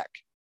the RAC.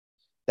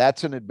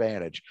 That's an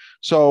advantage.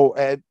 So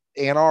at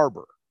Ann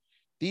Arbor,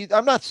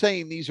 I'm not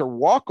saying these are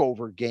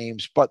walkover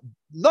games, but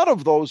none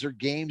of those are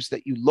games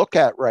that you look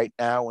at right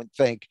now and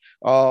think,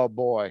 oh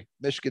boy,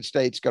 Michigan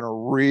State's going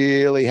to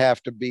really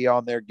have to be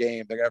on their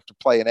game. They're going to have to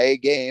play an A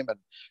game and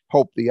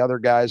hope the other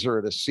guys are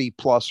at a C+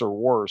 or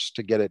worse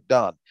to get it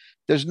done.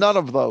 There's none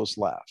of those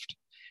left.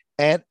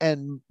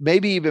 And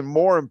maybe even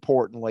more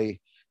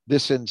importantly,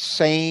 this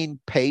insane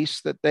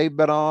pace that they've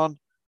been on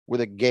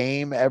with a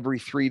game every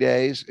 3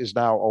 days is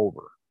now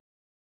over.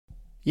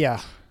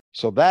 Yeah.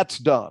 So that's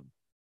done.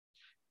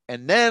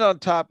 And then on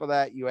top of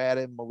that, you add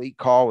in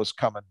Malik Hall is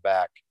coming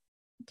back.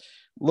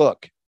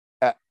 Look,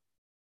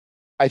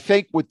 I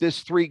think with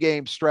this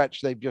 3-game stretch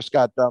they've just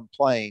got done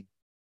playing,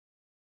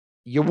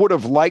 you would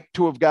have liked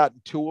to have gotten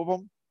 2 of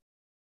them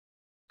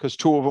because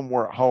 2 of them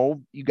were at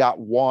home. You got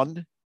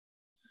 1,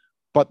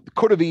 but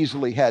could have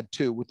easily had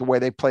 2 with the way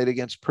they played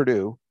against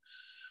Purdue.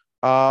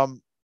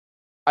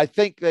 I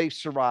think they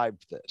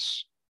survived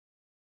this.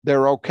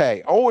 They're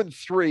okay.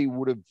 0-3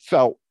 would have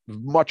felt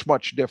much,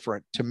 much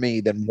different to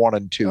me than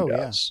 1-2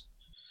 does,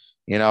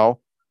 you know,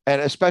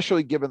 and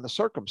especially given the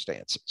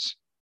circumstances.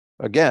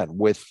 Again,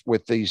 with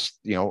these,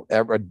 you know,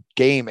 a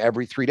game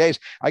every 3 days.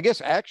 I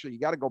guess actually you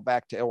got to go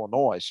back to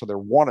Illinois. So they're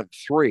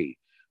 1-3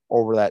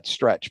 over that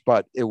stretch,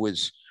 but it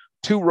was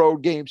 2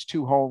 road games,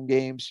 2 home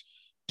games,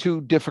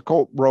 2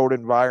 difficult road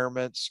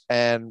environments,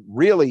 and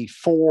really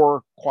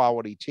 4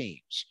 quality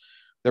teams.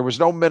 There was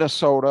no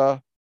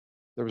Minnesota.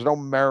 There was no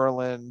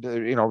Maryland.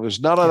 You know, there's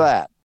none of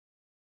that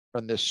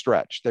on this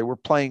stretch. They were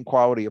playing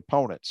quality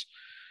opponents.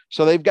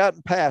 So they've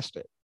gotten past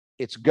it.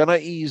 It's going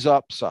to ease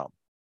up some.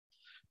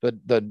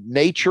 The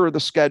nature of the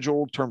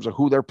schedule in terms of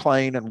who they're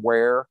playing and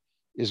where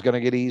is going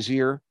to get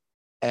easier.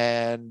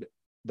 And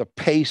the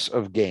pace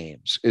of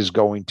games is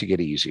going to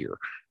get easier.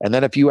 And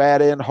then if you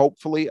add in,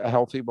 hopefully, a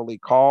healthy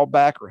Malik Hall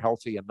back or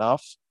healthy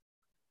enough,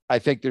 I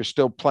think there's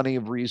still plenty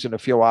of reason to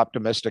feel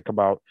optimistic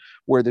about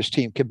where this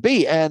team could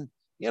be. And,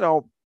 you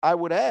know, I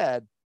would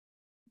add,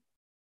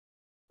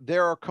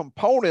 there are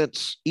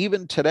components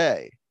even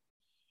today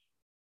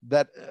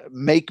that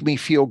make me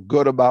feel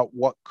good about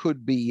what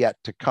could be yet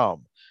to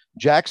come.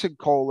 Jackson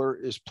Kohler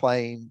is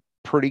playing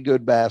pretty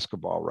good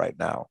basketball right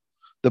now.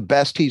 The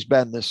best he's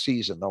been this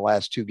season, the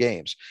last 2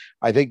 games.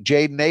 I think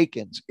Jaden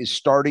Akins is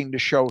starting to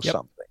show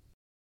something.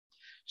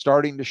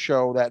 Starting to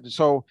show that.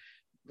 So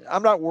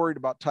I'm not worried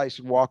about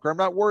Tyson Walker. I'm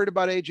not worried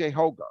about AJ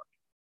Hogarth.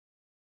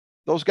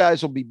 Those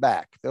guys will be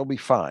back. They'll be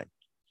fine.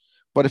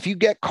 But if you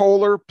get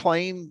Kohler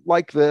playing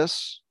like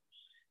this,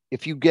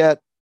 if you get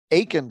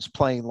Akins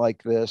playing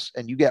like this,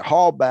 and you get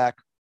Hall back,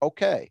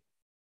 okay,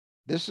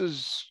 this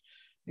is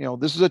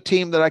a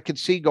team that I could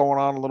see going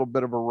on a little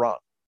bit of a run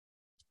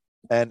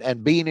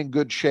and being in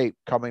good shape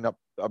coming up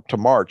to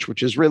March,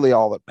 which is really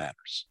all that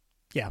matters.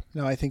 Yeah,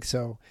 no, I think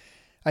so.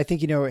 I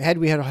think, had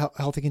we had a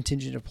healthy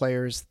contingent of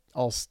players,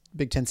 all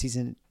Big Ten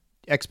season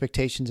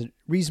expectations and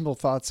reasonable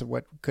thoughts of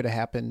what could have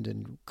happened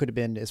and could have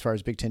been as far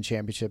as Big Ten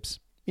championships,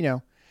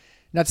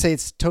 not to say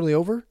it's totally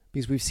over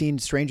because we've seen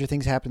stranger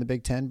things happen in the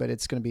Big Ten, but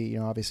it's going to be,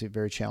 obviously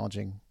very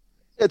challenging.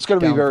 It's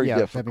going to be very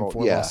difficult. Having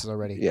 4 losses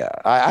already. Yeah.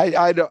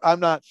 I'm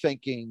not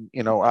thinking,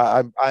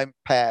 I'm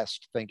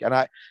past thinking,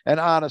 and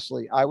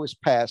honestly, I was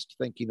past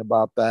thinking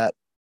about that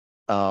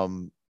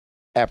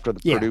after the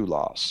Purdue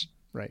loss.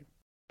 Right.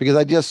 Because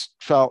I just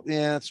felt,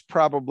 it's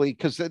probably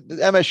because the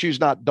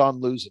MSU's not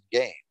done losing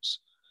games.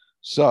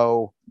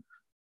 So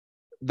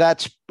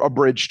that's a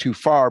bridge too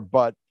far,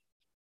 but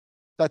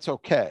that's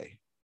okay.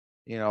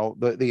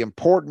 The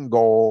important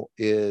goal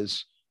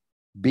is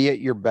be at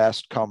your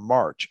best come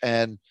March.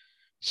 And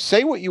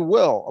say what you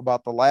will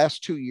about the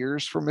last 2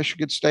 years for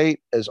Michigan State,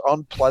 as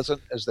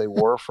unpleasant as they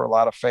were for a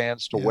lot of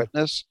fans to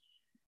witness,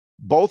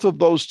 both of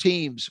those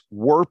teams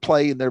were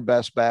playing their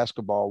best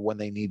basketball when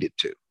they needed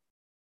to.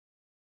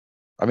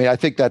 I mean, I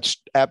think that's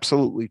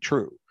absolutely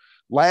true.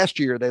 Last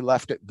year, they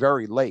left it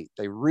very late.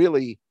 They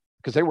really,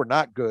 because they were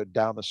not good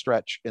down the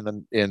stretch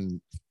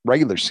in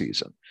regular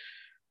season.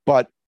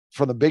 But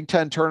for the Big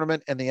Ten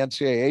tournament and the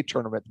NCAA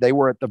tournament, they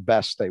were at the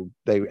best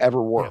they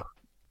ever were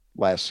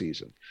last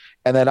season.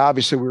 And then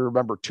obviously we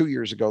remember 2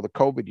 years ago, the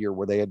COVID year,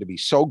 where they had to be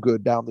so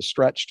good down the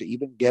stretch to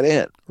even get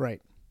in.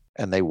 Right.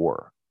 And they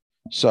were.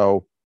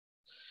 So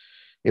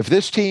if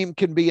this team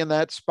can be in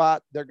that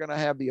spot, they're going to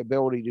have the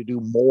ability to do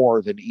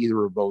more than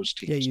either of those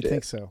teams did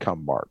think so.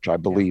 Come March. I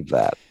believe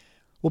that.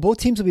 Well, both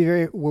teams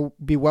will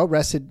be well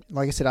rested.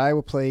 Like I said,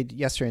 Iowa played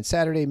yesterday and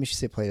Saturday. Michigan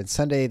State played on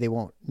Sunday.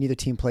 Neither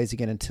team plays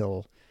again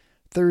until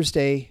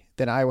Thursday.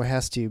 Then Iowa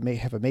has to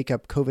have a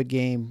makeup COVID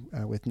game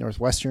with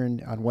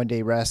Northwestern on 1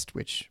 day rest,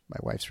 which my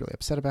wife's really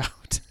upset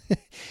about.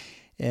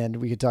 And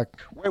we could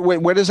talk. Wait,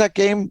 when is that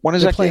game? When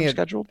is that game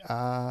scheduled?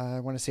 I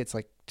want to say it's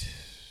like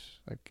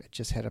I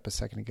just had up a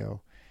second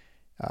ago.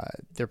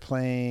 They're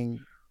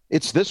playing.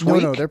 It's this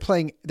week. No, they're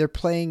playing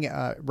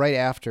right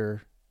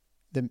after.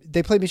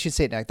 They play Michigan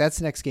State next. That's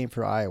the next game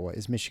for Iowa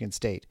is Michigan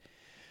State.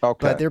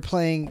 Okay. But they're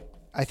playing.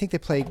 I think they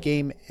play a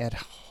game at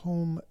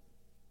home,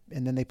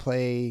 and then they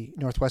play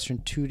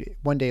Northwestern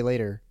 1 day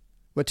later.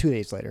 2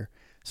 days later.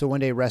 So 1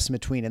 day rest in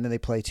between, and then they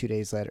play 2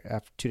 days later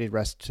after 2 day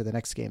rest to the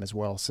next game as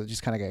well. So it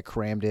just kind of got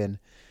crammed in,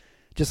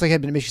 just like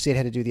Michigan State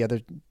had to do the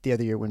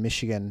other year when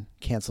Michigan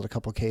canceled a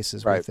couple of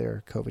cases with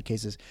their COVID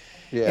cases.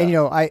 Yeah.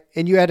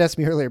 And you had asked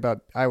me earlier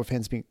about Iowa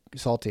fans being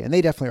salty, and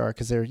they definitely are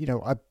because they're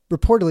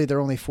reportedly there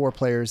are only 4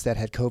 players that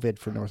had COVID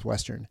for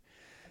Northwestern.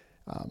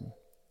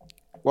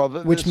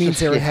 Which means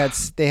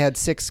they had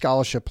 6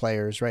 scholarship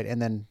players, right?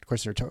 And then of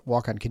course they're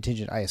walk-on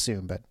contingent, I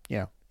assume. But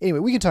anyway,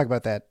 we can talk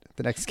about that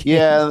the next game.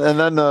 Yeah, and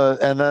then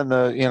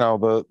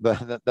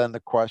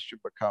the question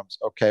becomes,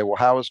 okay, well,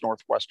 how is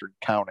Northwestern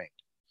counting?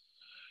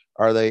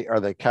 Are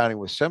they counting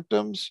with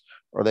symptoms?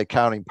 Are they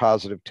counting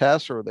positive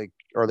tests? Or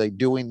are they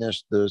doing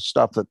the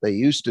stuff that they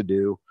used to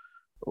do,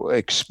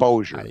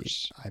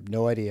 exposures? I have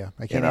no idea.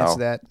 I can't answer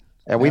that.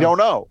 And we don't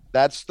know.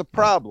 That's the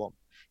problem.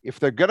 If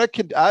they're going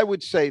to, I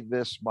would say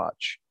this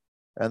much,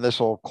 and this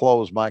will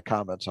close my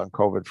comments on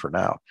COVID for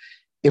now.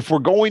 If we're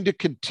going to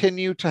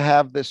continue to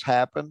have this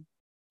happen,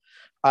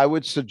 I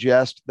would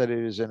suggest that it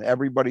is in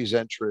everybody's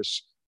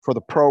interest for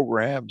the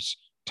programs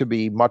to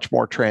be much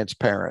more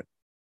transparent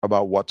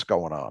about what's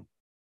going on.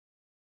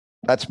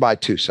 That's my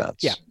 2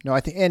 cents. Yeah, no, I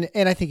think,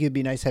 and I think it'd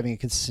be nice having a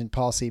consistent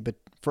policy, but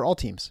for all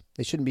teams,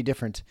 they shouldn't be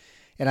different.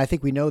 And I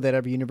think we know that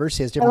every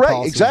university has different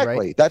policies.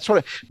 Exactly. Right? That's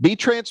what. Be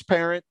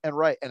transparent and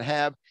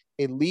have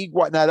a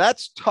league-wide. Now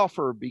that's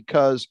tougher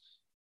because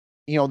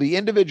the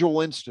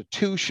individual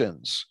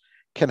institutions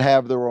can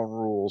have their own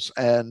rules,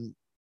 and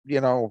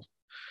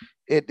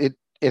it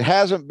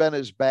hasn't been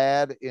as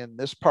bad in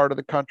this part of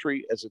the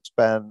country as it's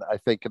been, I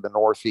think, in the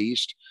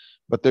Northeast.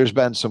 But there's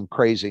been some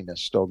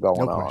craziness still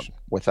going on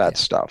with that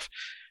stuff.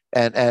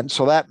 And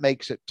so that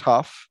makes it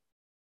tough.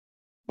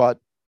 But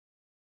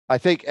I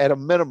think at a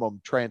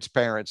minimum,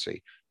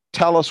 transparency.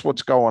 Tell us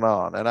what's going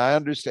on. And I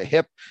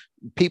understand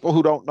people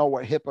who don't know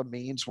what HIPAA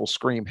means will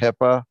scream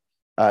HIPAA.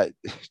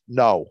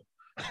 No,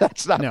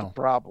 that's not the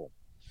problem.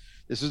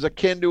 This is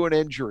akin to an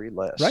injury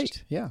list.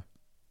 Right, yeah.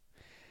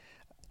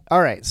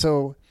 All right,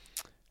 so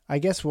I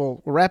guess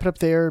we'll wrap it up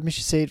there.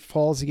 Michigan State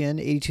falls again,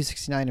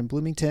 82-69 in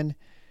Bloomington,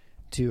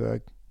 to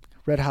a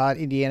red-hot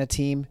Indiana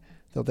team.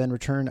 They'll then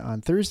return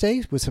on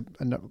Thursday with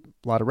a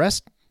lot of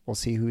rest. We'll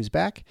see who's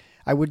back.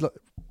 I would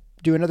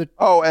do another.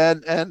 Oh,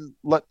 and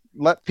let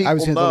people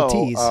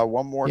know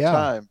one more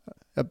time.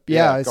 So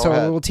ahead.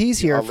 A little tease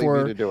here I'll leave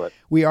you to do it.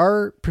 We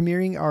are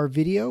premiering our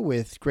video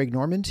with Greg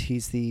Normand.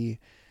 He's the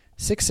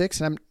 6'6",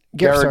 and I'm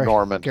Garrett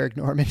Norman.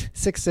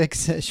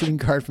 6'6" shooting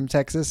guard from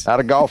Texas. Not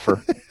a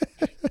golfer.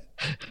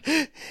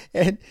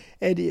 and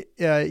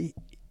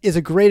is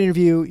a great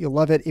interview. You'll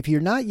love it. If you're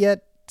not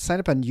yet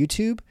signed up on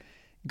YouTube,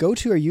 go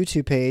to our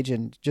YouTube page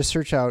and just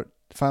search out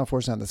Final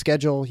Fours on the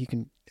schedule. You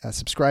can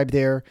subscribe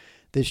there.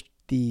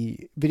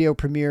 The video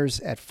premieres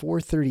at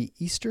 4:30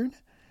 Eastern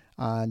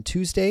on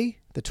Tuesday,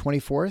 the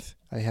 24th.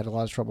 I had a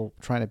lot of trouble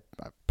trying to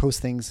post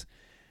things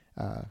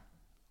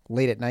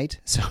late at night.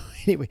 So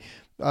anyway,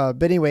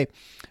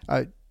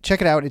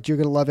 check it out. You're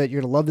going to love it.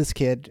 You're going to love this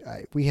kid.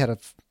 We had a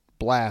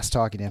blast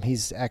talking to him.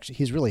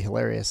 He's really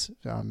hilarious.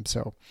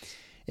 So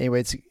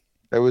anyway,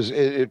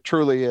 it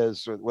truly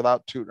is,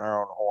 without tooting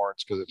our own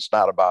horns, because it's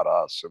not about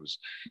us.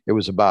 It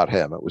was about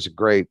him. It was a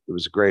great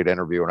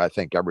interview, and I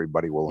think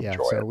everybody will enjoy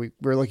it. So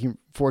we're looking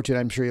forward to it.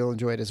 I'm sure you'll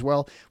enjoy it as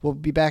well. We'll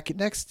be back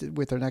next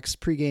with our next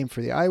pregame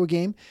for the Iowa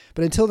game.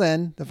 But until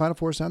then, the Final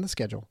Four is on the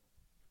schedule.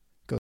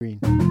 Go Green.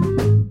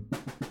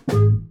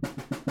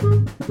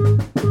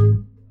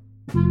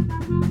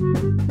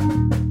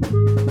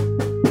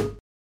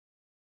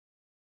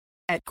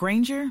 At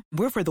Grainger,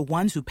 we're for the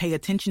ones who pay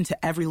attention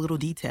to every little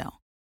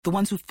detail. The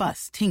ones who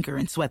fuss, tinker,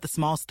 and sweat the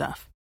small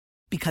stuff.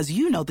 Because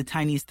the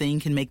tiniest thing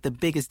can make the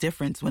biggest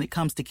difference when it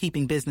comes to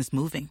keeping business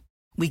moving.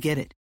 We get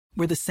it.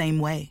 We're the same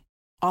way.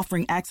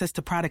 Offering access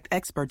to product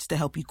experts to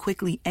help you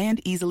quickly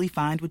and easily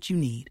find what you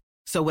need.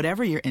 So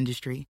whatever your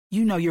industry,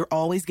 you're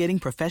always getting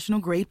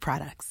professional-grade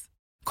products.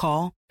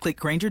 Call, click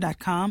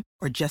Grainger.com,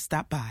 or just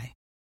stop by.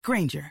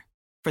 Grainger,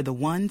 for the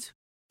ones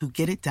who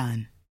get it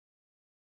done.